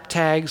handicap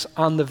tags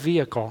on the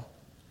vehicle,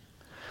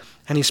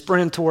 and he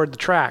sprinted toward the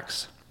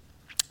tracks.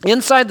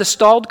 Inside the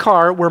stalled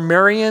car were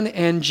Marion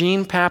and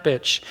Gene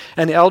Papich,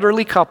 an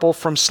elderly couple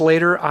from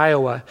Slater,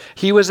 Iowa.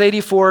 He was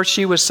 84,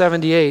 she was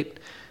 78,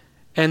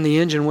 and the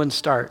engine wouldn't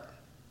start.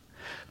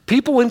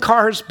 People in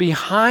cars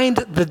behind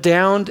the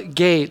downed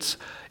gates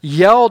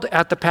yelled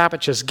at the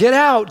Papiches, "Get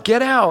out,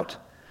 get out."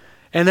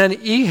 And then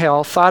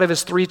Ehel thought of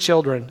his 3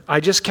 children. I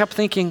just kept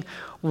thinking,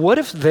 what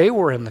if they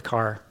were in the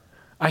car?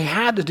 I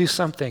had to do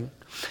something.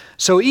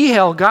 So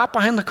Ehel got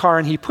behind the car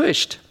and he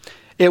pushed.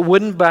 It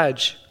wouldn't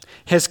budge.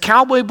 His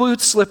cowboy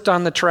boots slipped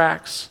on the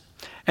tracks,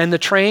 and the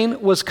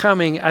train was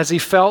coming as he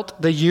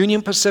felt the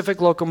Union Pacific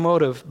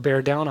locomotive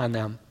bear down on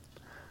them.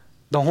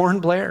 The horn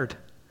blared.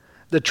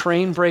 The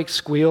train brakes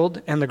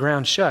squealed and the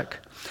ground shook.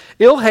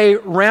 Ilhe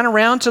ran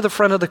around to the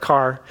front of the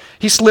car.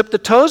 He slipped the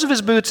toes of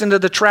his boots into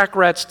the track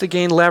ruts to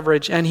gain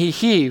leverage, and he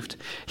heaved.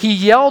 He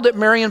yelled at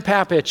Marion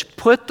Papich,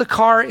 "Put the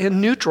car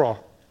in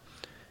neutral."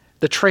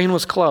 The train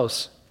was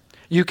close.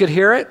 You could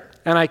hear it,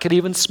 and I could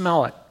even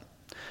smell it.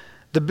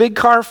 The big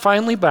car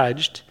finally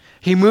budged.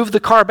 He moved the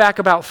car back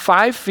about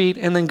 5 feet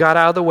and then got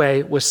out of the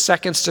way with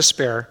seconds to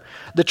spare.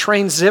 The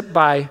train zipped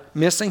by,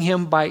 missing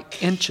him by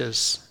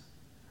inches.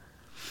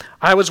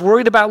 "I was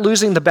worried about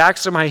losing the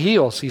backs of my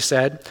heels," he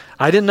said.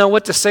 "I didn't know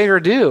what to say or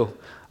do.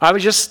 I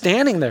was just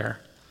standing there."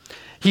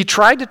 He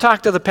tried to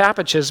talk to the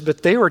Papiches,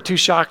 but they were too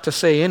shocked to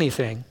say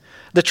anything.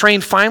 The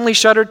train finally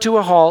shuddered to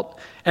a halt,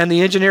 and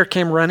the engineer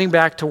came running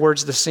back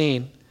towards the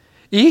scene.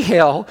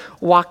 Ehel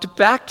walked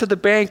back to the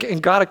bank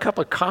and got a cup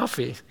of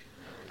coffee.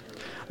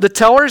 The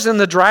tellers in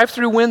the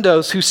drive-through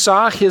windows who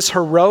saw his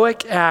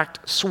heroic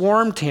act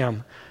swarmed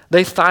him.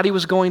 They thought he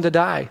was going to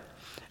die.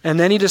 And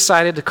then he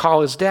decided to call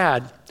his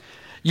dad.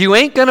 "You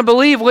ain't going to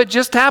believe what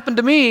just happened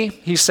to me,"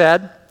 he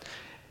said.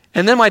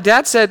 And then my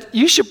dad said,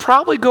 "You should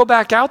probably go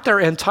back out there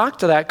and talk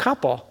to that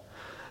couple."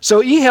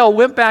 So Ehel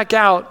went back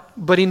out,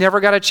 but he never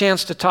got a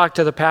chance to talk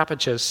to the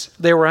Papiches.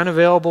 They were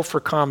unavailable for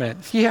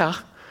comment. Yeah.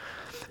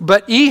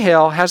 But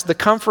Ehel has the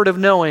comfort of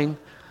knowing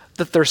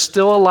that they're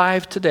still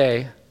alive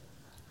today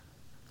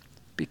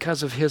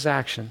because of his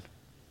action.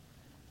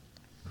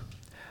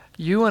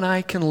 You and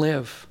I can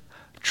live,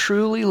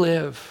 truly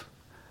live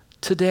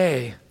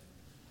today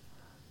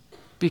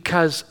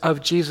because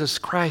of Jesus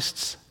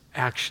Christ's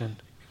action,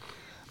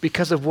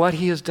 because of what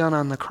he has done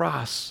on the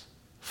cross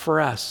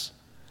for us.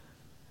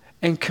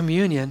 And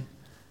communion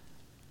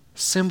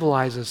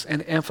symbolizes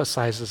and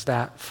emphasizes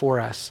that for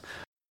us.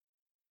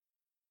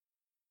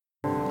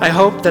 I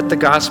hope that the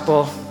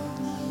gospel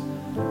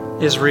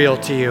is real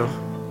to you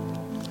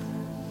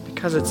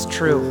because it's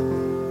true.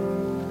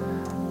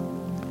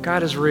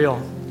 God is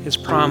real. His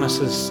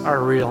promises are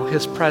real.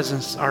 His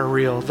presence are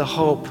real. The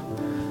hope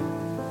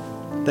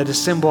that is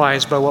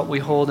symbolized by what we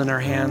hold in our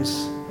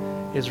hands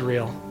is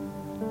real.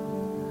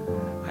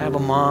 I have a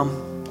mom,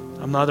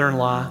 a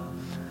mother-in-law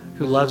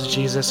who loves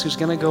Jesus, who's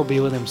going to go be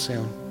with him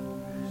soon.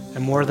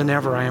 And more than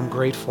ever, I am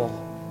grateful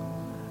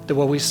that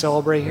what we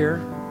celebrate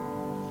here,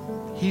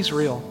 he's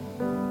real.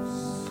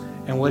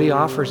 And what he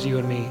offers you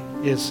and me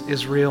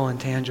is real and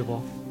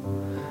tangible.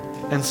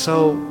 And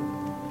so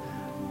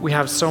we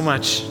have so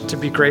much to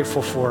be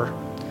grateful for.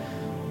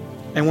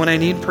 And when I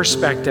need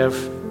perspective,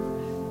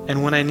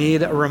 and when I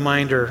need a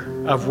reminder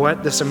of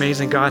what this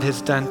amazing God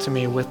has done to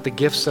me with the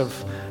gifts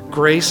of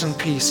grace and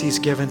peace he's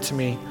given to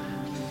me,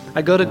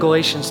 I go to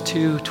Galatians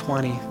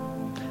 2:20,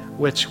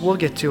 which we'll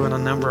get to in a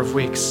number of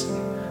weeks.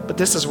 But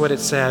this is what it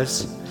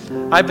says.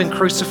 I've been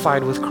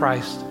crucified with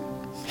Christ,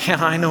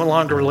 and I no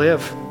longer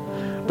live,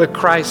 but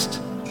Christ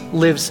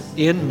lives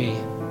in me.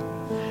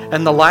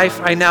 And the life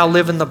I now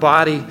live in the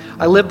body,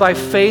 I live by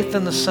faith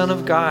in the Son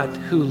of God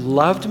who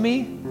loved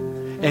me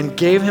and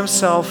gave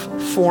himself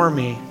for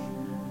me.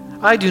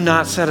 I do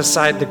not set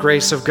aside the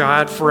grace of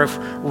God, for if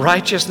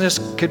righteousness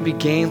could be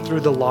gained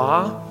through the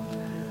law,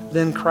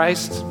 then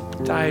Christ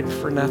died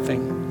for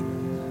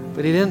nothing.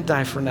 But he didn't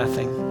die for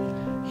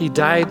nothing. He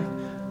died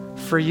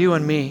for you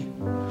and me.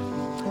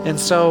 And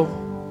so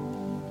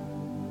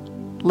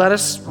let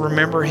us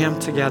remember him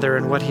together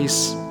and what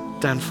he's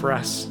done for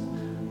us.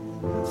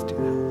 Let's do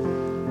that.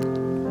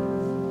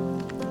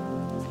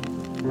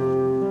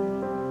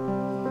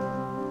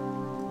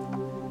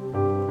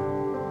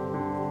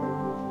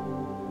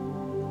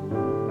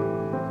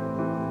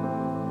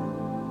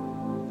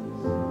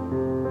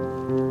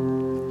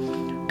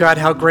 God,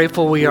 how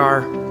grateful we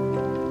are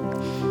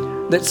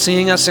that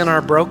seeing us in our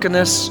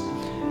brokenness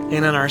and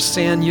in our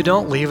sin, you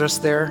don't leave us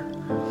there,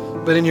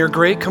 But in your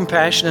great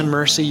compassion and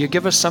mercy, you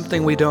give us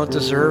something we don't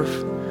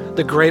deserve,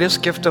 the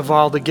greatest gift of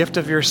all, the gift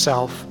of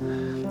yourself,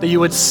 that you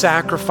would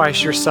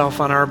sacrifice yourself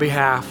on our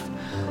behalf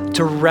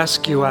to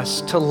rescue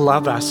us, to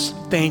love us.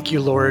 Thank you,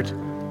 Lord.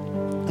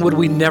 Would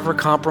we never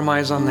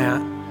compromise on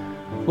that?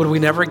 Would we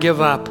never give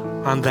up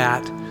on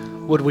that?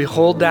 Would we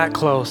hold that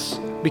close?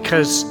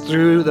 Because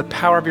through the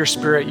power of your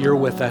Spirit, you're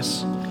with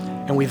us.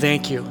 And we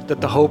thank you that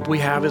the hope we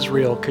have is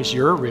real because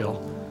you're real.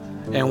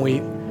 And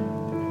we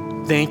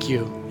thank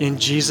you in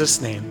Jesus'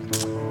 name.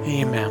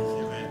 Amen.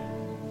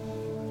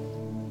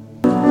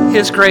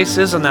 His grace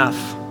is enough.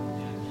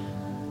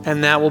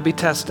 And that will be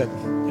tested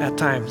at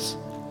times.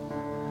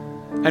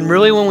 And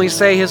really, when we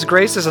say His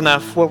grace is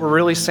enough, what we're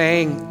really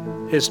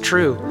saying is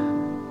true.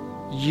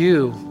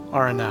 You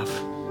are enough.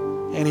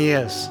 And He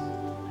is.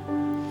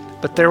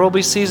 But there will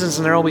be seasons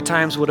and there will be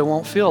times when it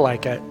won't feel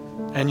like it.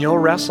 And you'll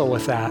wrestle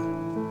with that.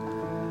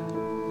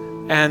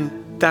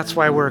 And that's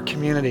why we're a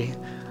community.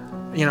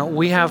 You know,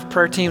 we have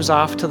prayer teams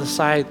off to the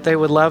side. They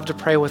would love to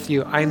pray with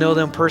you. I know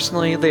them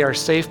personally. They are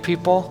safe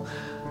people.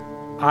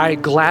 I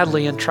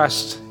gladly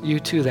entrust you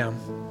to them.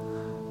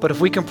 But if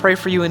we can pray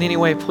for you in any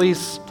way,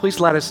 please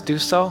let us do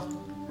so.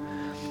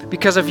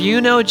 Because if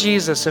you know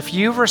Jesus, if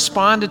you've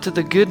responded to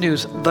the good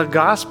news, the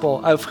gospel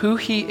of who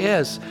He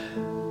is,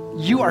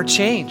 you are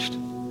changed.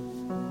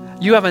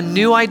 You have a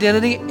new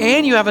identity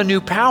and you have a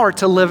new power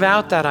to live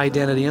out that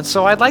identity. And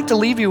so I'd like to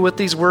leave you with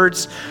these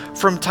words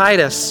from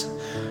Titus.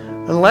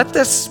 And let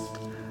this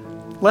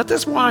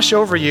wash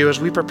over you as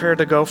we prepare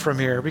to go from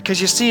here. Because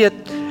you see,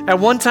 at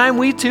one time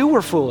we too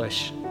were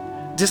foolish,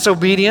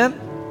 disobedient,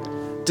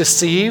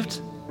 deceived,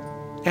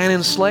 and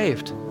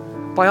enslaved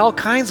by all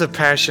kinds of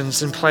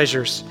passions and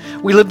pleasures.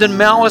 We lived in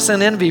malice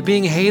and envy,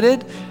 being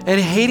hated and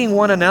hating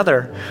one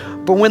another.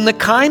 But when the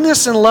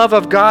kindness and love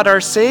of God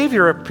our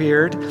Savior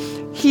appeared,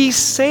 He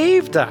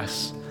saved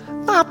us,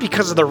 not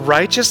because of the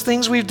righteous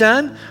things we've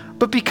done,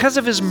 but because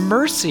of His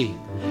mercy.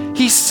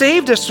 He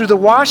saved us through the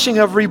washing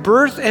of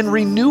rebirth and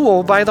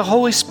renewal by the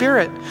Holy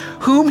Spirit,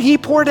 whom He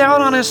poured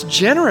out on us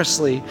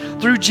generously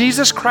through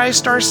Jesus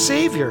Christ our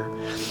Savior,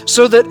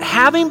 so that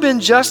having been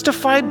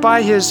justified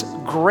by His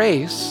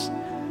grace,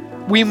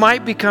 we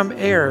might become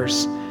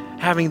heirs,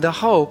 having the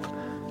hope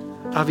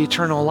of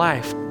eternal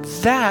life.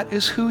 That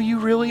is who you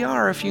really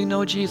are if you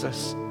know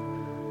Jesus.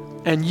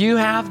 And you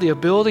have the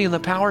ability and the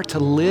power to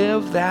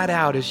live that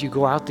out as you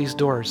go out these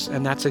doors.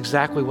 And that's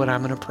exactly what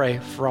I'm going to pray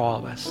for all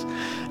of us.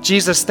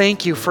 Jesus,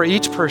 thank you for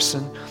each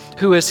person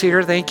who is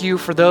here. Thank you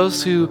for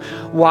those who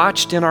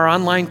watched in our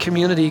online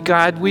community.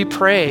 God, we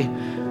pray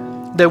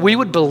that we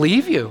would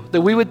believe you, that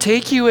we would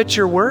take you at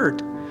your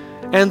word,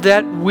 and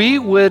that we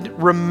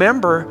would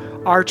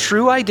remember our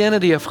true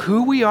identity of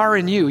who we are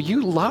in you.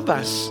 You love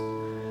us.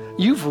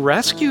 You've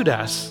rescued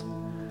us.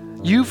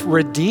 You've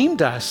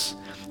redeemed us.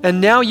 And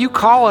now you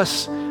call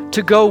us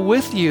to go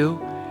with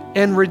you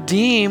and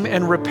redeem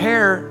and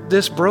repair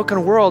this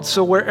broken world.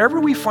 So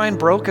wherever we find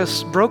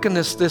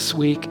brokenness this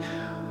week,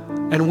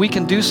 and we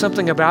can do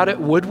something about it,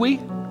 would we?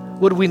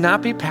 Would we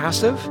not be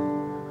passive?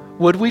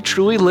 Would we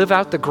truly live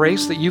out the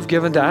grace that you've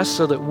given to us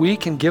so that we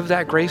can give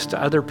that grace to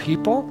other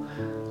people?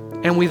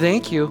 And we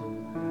thank you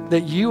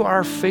that you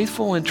are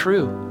faithful and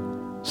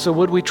true. So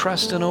would we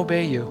trust and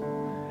obey you?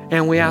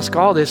 And we ask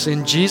all this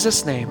in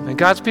Jesus' name. And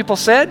God's people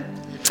said,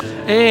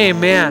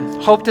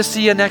 amen. Hope to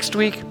see you next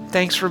week.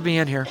 Thanks for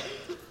being here.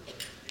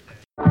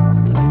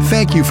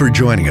 Thank you for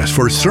joining us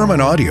for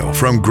sermon audio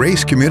from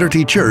Grace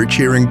Community Church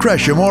here in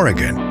Gresham,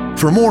 Oregon.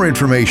 For more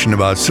information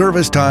about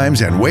service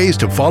times and ways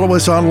to follow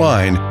us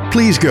online,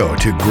 please go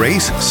to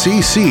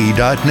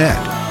gracecc.net.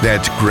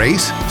 That's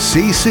gracecc.net.